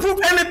have to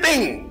prove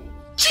anything.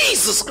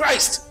 Jesus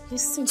Christ.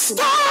 Listen to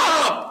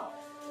Stop!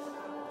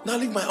 Now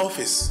leave my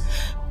office.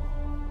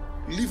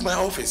 Leave my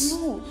office.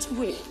 No,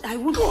 wait, I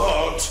won't.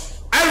 God,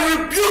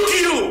 I rebuke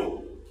you!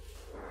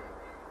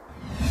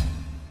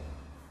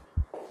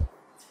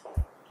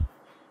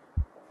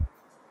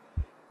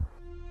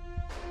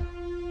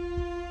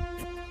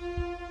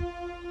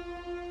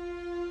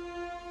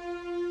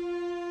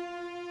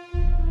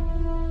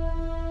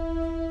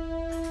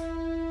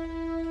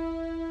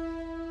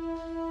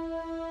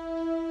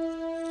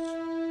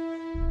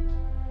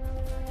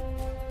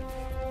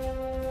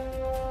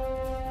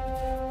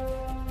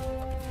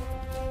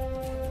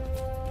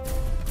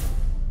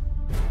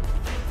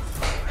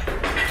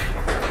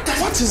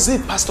 What is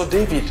it, Pastor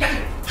David?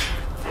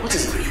 What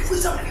is it?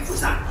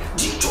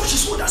 The church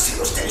is under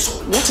serious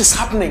tension. What is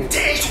happening?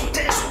 Tension.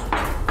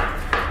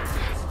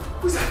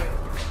 Who's that?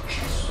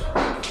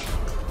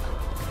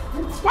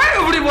 Why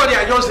everybody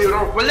are just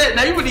wrong? Well,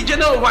 now you the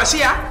general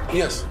overseer?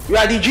 Yes. You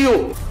are the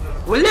GO.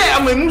 Well,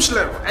 I'm a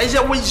Muslim. I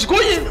said, when it's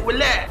going,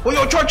 well,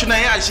 your church now,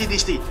 I see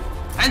this thing.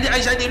 And I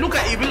said, they look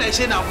at evil, I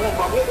say, now, I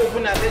won't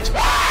open and let's go.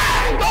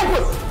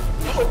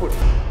 Open.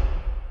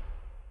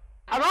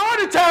 And all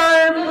the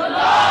time, the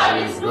Lord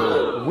is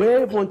good.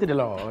 Wave unto the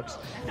Lord.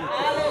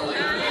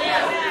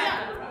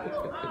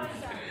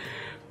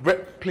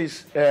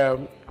 Please,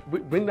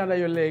 bring down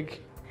your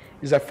leg.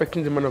 It's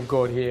affecting the man of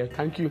God here.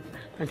 Thank you.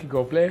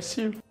 God bless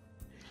you.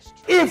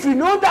 If you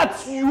know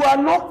that you are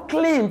not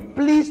clean,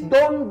 please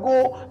don't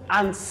go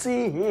and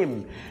see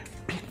him,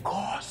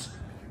 because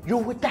you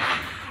will die.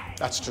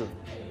 That's true.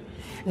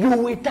 You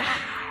will die.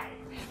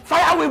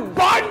 Fire will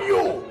burn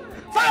you.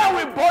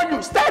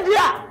 Stay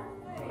there.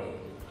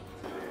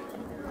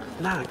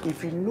 Now,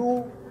 if you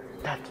know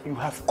that you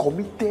have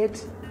committed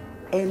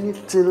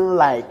anything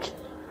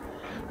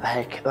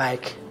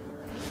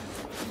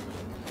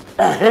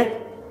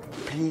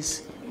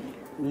please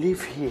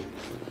leave here.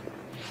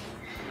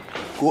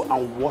 Go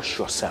and wash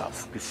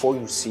yourself before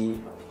you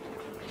see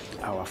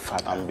our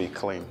Father. And be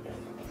clean.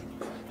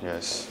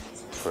 Yes.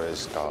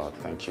 Praise God.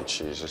 Thank you,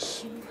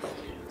 Jesus.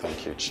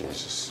 Thank you,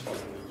 Jesus.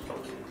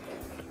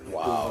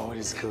 Wow. God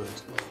is good.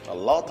 A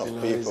lot of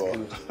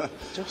people.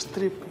 Just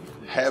 3 people.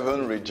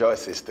 Heaven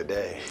rejoices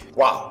today.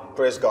 Wow.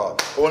 Praise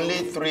God.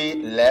 Only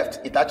 3 left.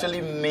 It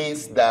actually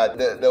means that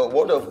the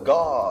word of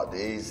God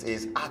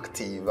is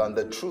active and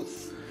the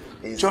truth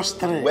is just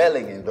 3.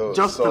 Dwelling in those.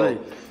 Just 3.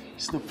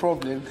 It's no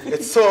problem.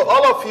 So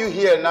all of you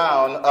here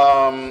now,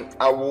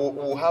 I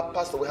will have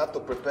Pastor. We have to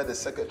prepare the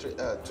secretary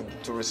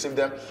to receive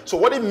them. So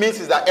what it means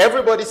is that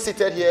everybody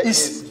seated here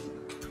is.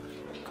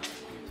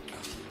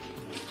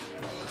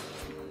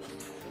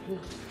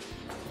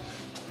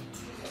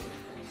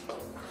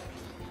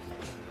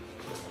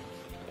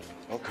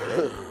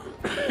 Okay.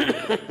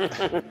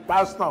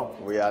 Pastor,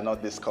 we are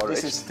not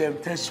discouraged. This is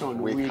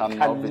temptation. We can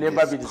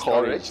never be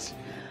discouraged.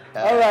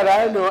 All right,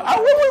 I know. I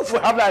will if we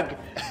have like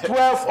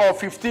 12 or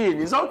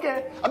 15. It's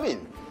okay. I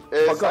mean,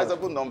 a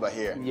sizable number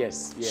here.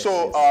 Yes.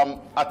 So,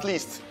 at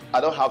least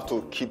I don't have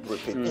to keep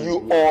repeating.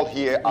 You all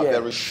here are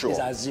very sure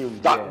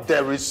that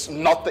there is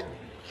nothing.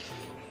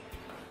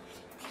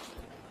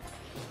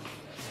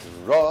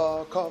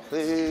 Rock of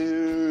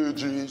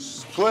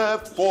Ages,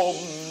 swept for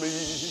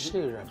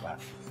me.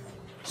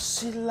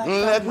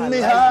 Let me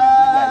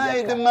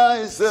hide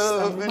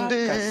myself in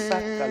thee.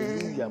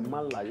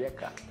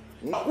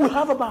 We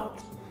have about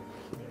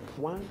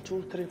 1,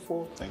 2, 3,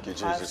 4. Thank you,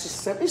 5, Jesus. 6,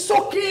 7. It's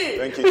okay.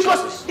 Thank you,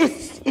 because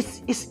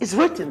Jesus. it's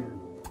written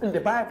in the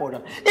Bible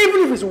that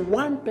even if it's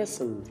one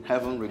person,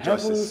 heaven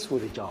rejoices. Heavens will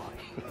rejoice.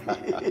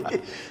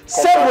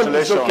 7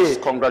 is okay.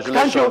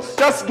 Congratulations. Can't you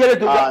just get it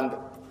together?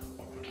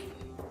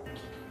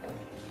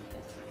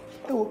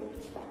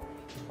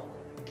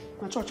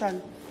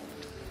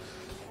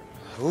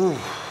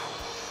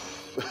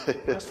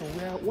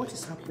 What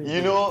is happening?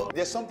 You know,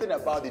 there's something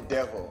about the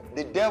devil.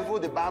 The devil,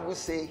 the Bible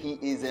says he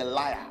is a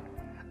liar.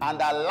 And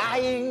that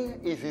lying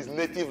is his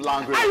native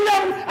language.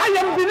 I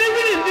am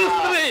believing in this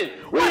thing.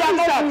 We are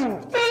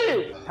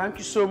not. Thank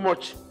you so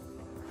much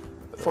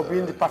for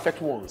being the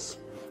perfect ones.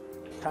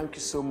 Thank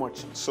you so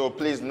much. So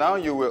please, now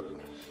you will.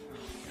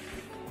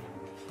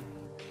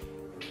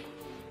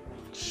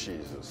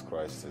 Jesus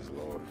Christ is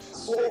Lord.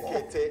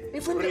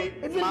 Even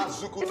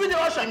the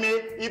usher.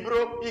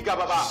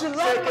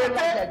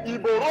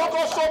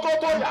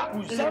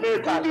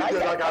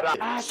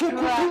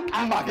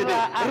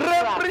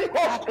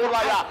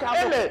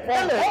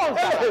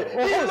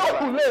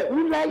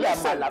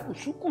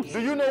 Do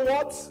you know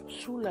what?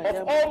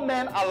 Of all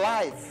men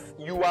alive,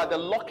 you are the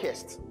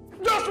luckiest.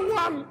 Just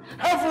one.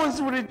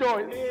 Heavens will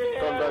rejoice.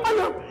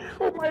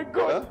 Oh my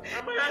God.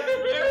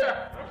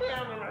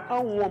 It's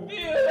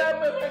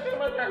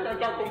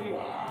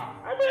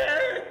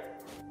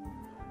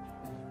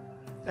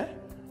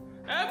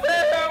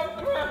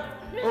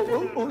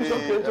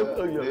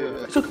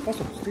okay,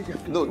 Pastor. Stay there.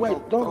 No,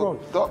 wait, don't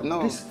run. No.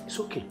 Please, it's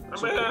okay.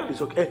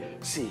 It's okay.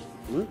 See.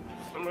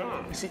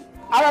 See.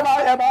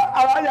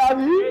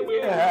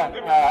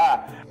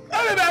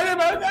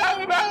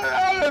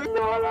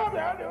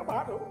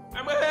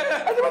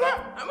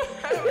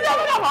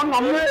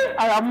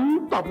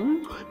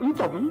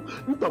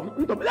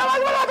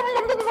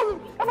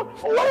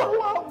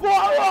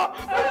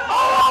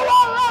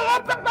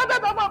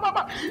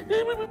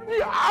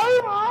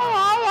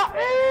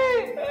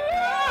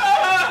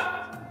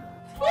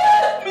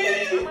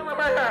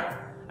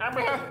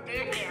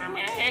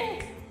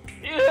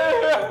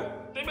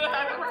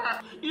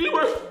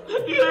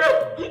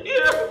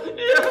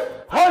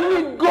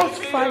 Holy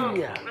Ghost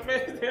fire.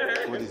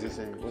 What is he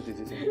saying? What is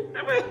he saying?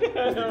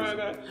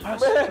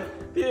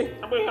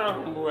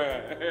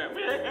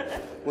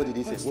 What did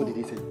he say? What did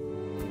he say?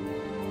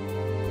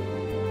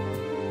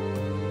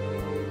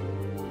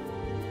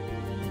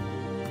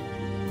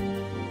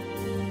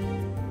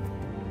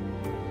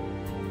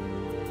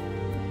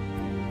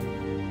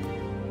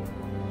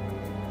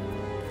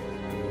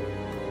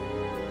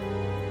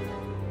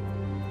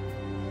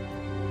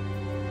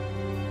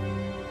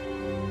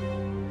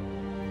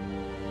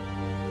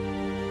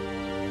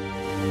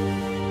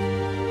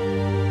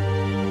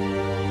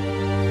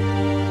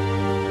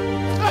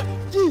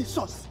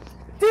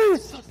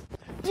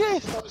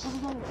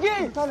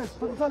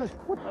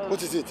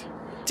 What is it?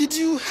 Did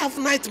you have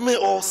nightmare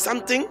or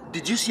something?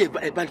 Did you see a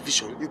bad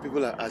vision? You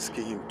people are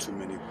asking him too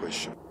many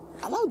questions.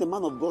 Allow the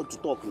man of God to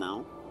talk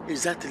now.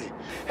 Exactly.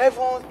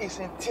 Heaven is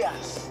in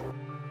tears.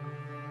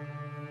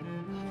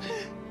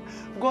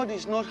 God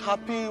is not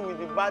happy with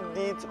the bad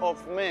deeds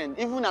of men,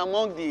 even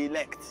among the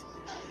elect.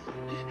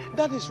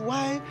 That is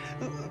why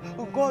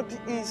God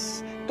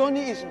is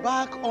turning his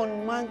back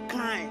on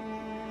mankind.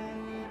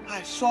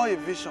 I saw a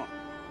vision.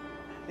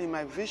 In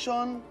my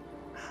vision,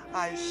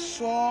 I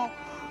saw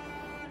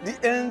the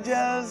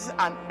angels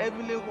and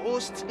heavenly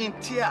hosts in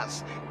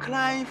tears,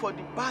 crying for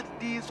the bad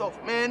deeds of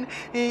men,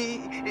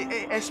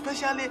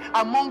 especially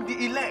among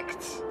the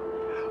elect.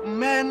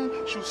 Men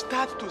should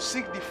start to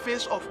seek the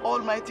face of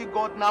Almighty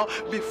God now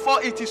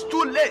before it is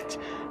too late.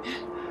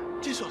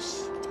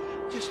 Jesus.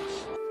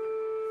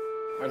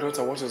 My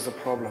daughter, what is the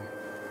problem?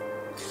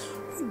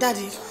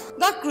 Daddy,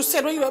 that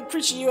crusade when you were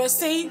preaching, you were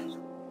saying,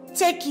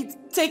 take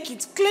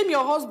it, claim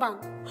your husband.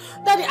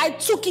 Daddy, I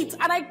took it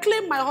and I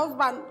claimed my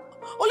husband,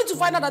 only to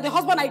find out that the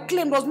husband I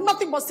claimed was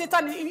nothing but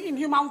Satan in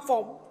human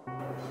form.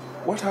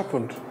 What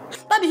happened?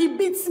 Daddy, he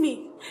beats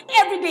me.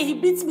 Every day he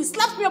beats me,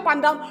 slaps me up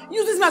and down,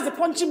 uses me as a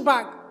punching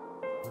bag.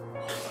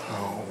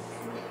 Oh,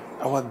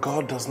 our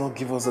God does not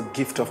give us a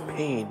gift of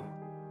pain.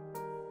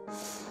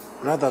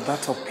 Rather,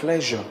 that of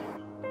pleasure.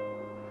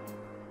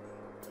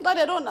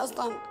 Daddy, I don't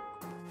understand.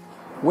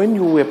 When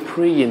you were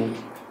praying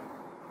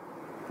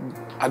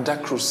at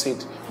that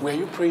crusade, were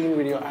you praying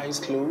with your eyes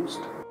closed?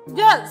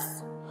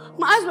 Yes,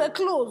 my eyes were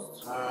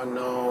closed.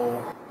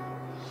 No.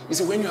 You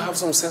see, when you have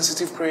some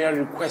sensitive prayer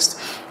request,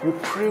 you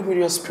pray with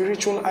your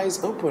spiritual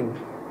eyes open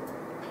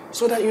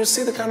so that you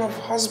see the kind of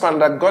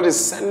husband that God is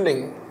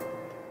sending.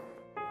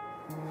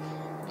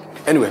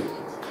 Anyway,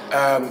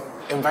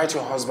 invite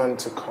your husband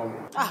to come.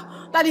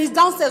 Daddy, he's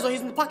downstairs or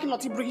he's in the parking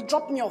lot. He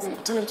dropped me off.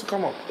 Tell him to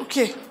come up.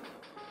 Okay.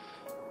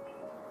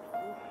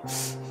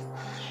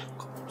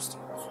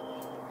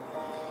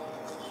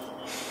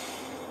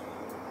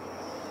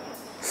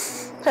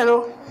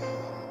 Hello?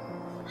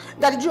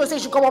 Daddy, Gio said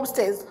you should come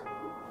upstairs.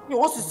 He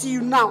wants to see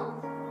you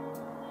now.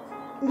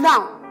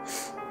 Now.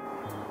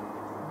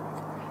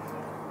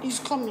 He's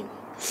coming.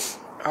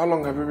 How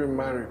long have you been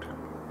married?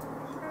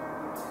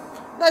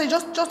 Daddy,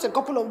 just a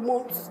couple of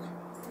months.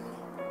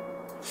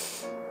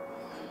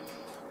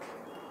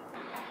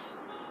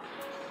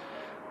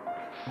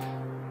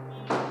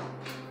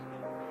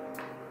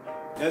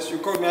 Yes, you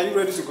called me. Are you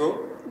ready to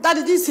go?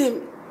 Daddy, this is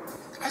him.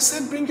 I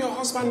said bring your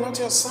husband, not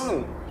your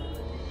son.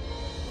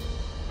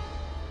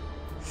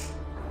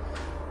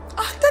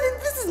 Daddy,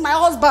 this is my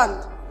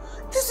husband.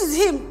 This is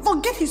him.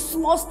 Forget his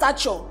small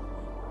stature.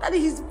 Daddy,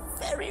 he's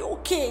very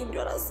okay on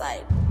the other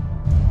side.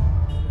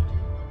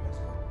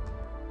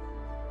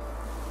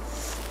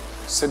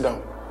 Sit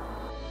down.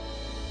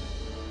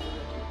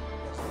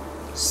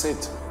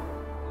 Sit.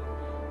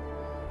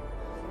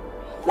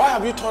 Why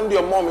have you turned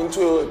your mom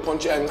into a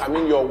punching,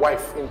 your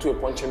wife into a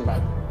punching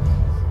bag?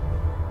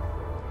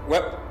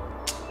 Well,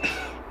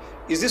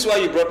 is this why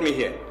you brought me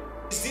here?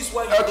 Is this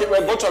why you Okay,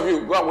 well, both of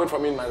you, go and wait for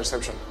me in my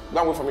reception. Go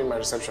and wait for me in my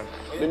reception.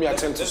 Let me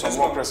attend to some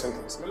more pressing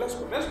things.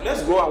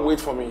 Let's go and wait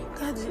for me.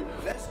 Daddy.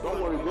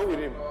 Don't worry, go with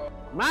him.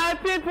 My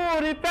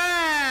people,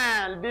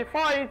 repent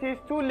before it is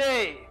too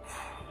late.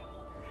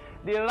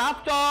 The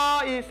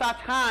rapture is at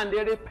hand.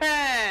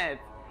 Repent.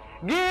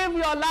 Give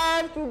your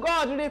life to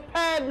God.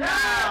 Repent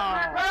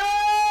now.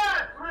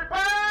 Repent!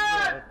 Repent!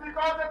 Yes.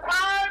 Because the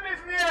time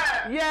is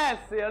near. Yes,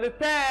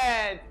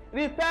 repent.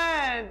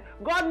 Repent.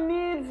 God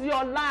needs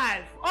your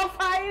life.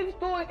 Offer it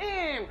to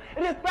him.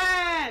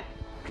 Repent.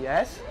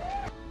 Yes?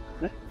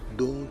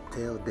 Don't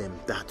tell them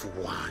that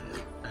one.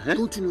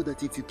 Don't you know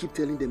that if you keep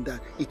telling them that,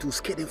 it will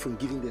scare them from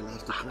giving their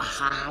lives to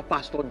Christ?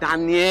 Pastor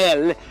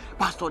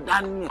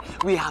Daniel,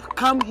 we have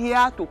come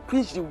here to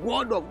preach the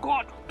word of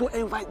God, to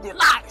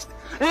evangelize,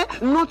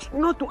 not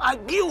to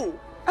argue.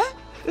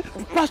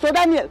 Pastor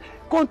Daniel,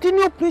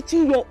 continue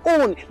preaching your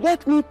own.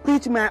 Let me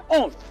preach my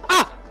own.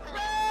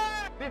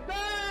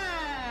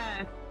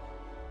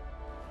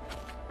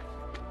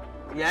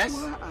 Yes?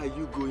 Where are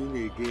you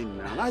going again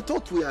now? I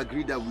thought we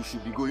agreed that we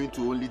should be going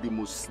to only the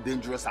most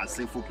dangerous and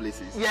sinful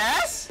places.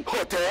 Yes?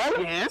 Hotel?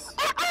 Yes.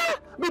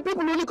 But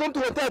people only come to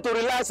hotel to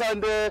relax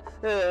and,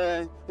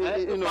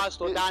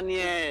 Pastor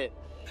Daniel,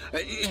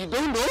 you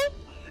don't know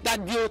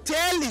that the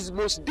hotel is the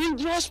most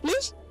dangerous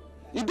place?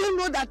 You don't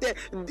know that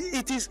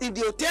it is in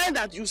the hotel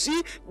that you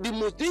see the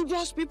most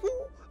dangerous people?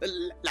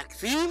 Like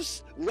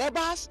thieves,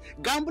 robbers,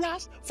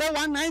 gamblers,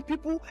 419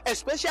 people,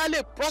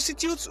 especially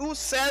prostitutes who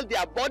sell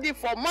their body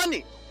for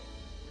money.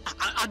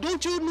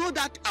 Don't you know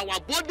that our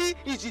body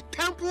is the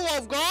temple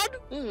of God?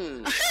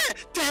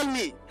 Tell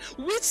me,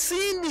 which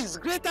sin is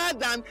greater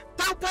than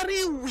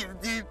tampering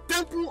with the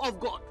temple of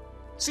God?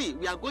 See,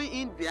 we are going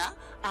in there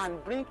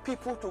and bring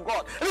people to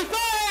God.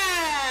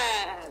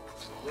 Repent!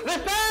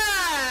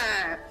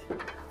 Repent!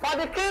 For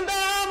the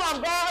kingdom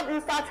of God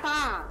is at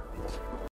hand.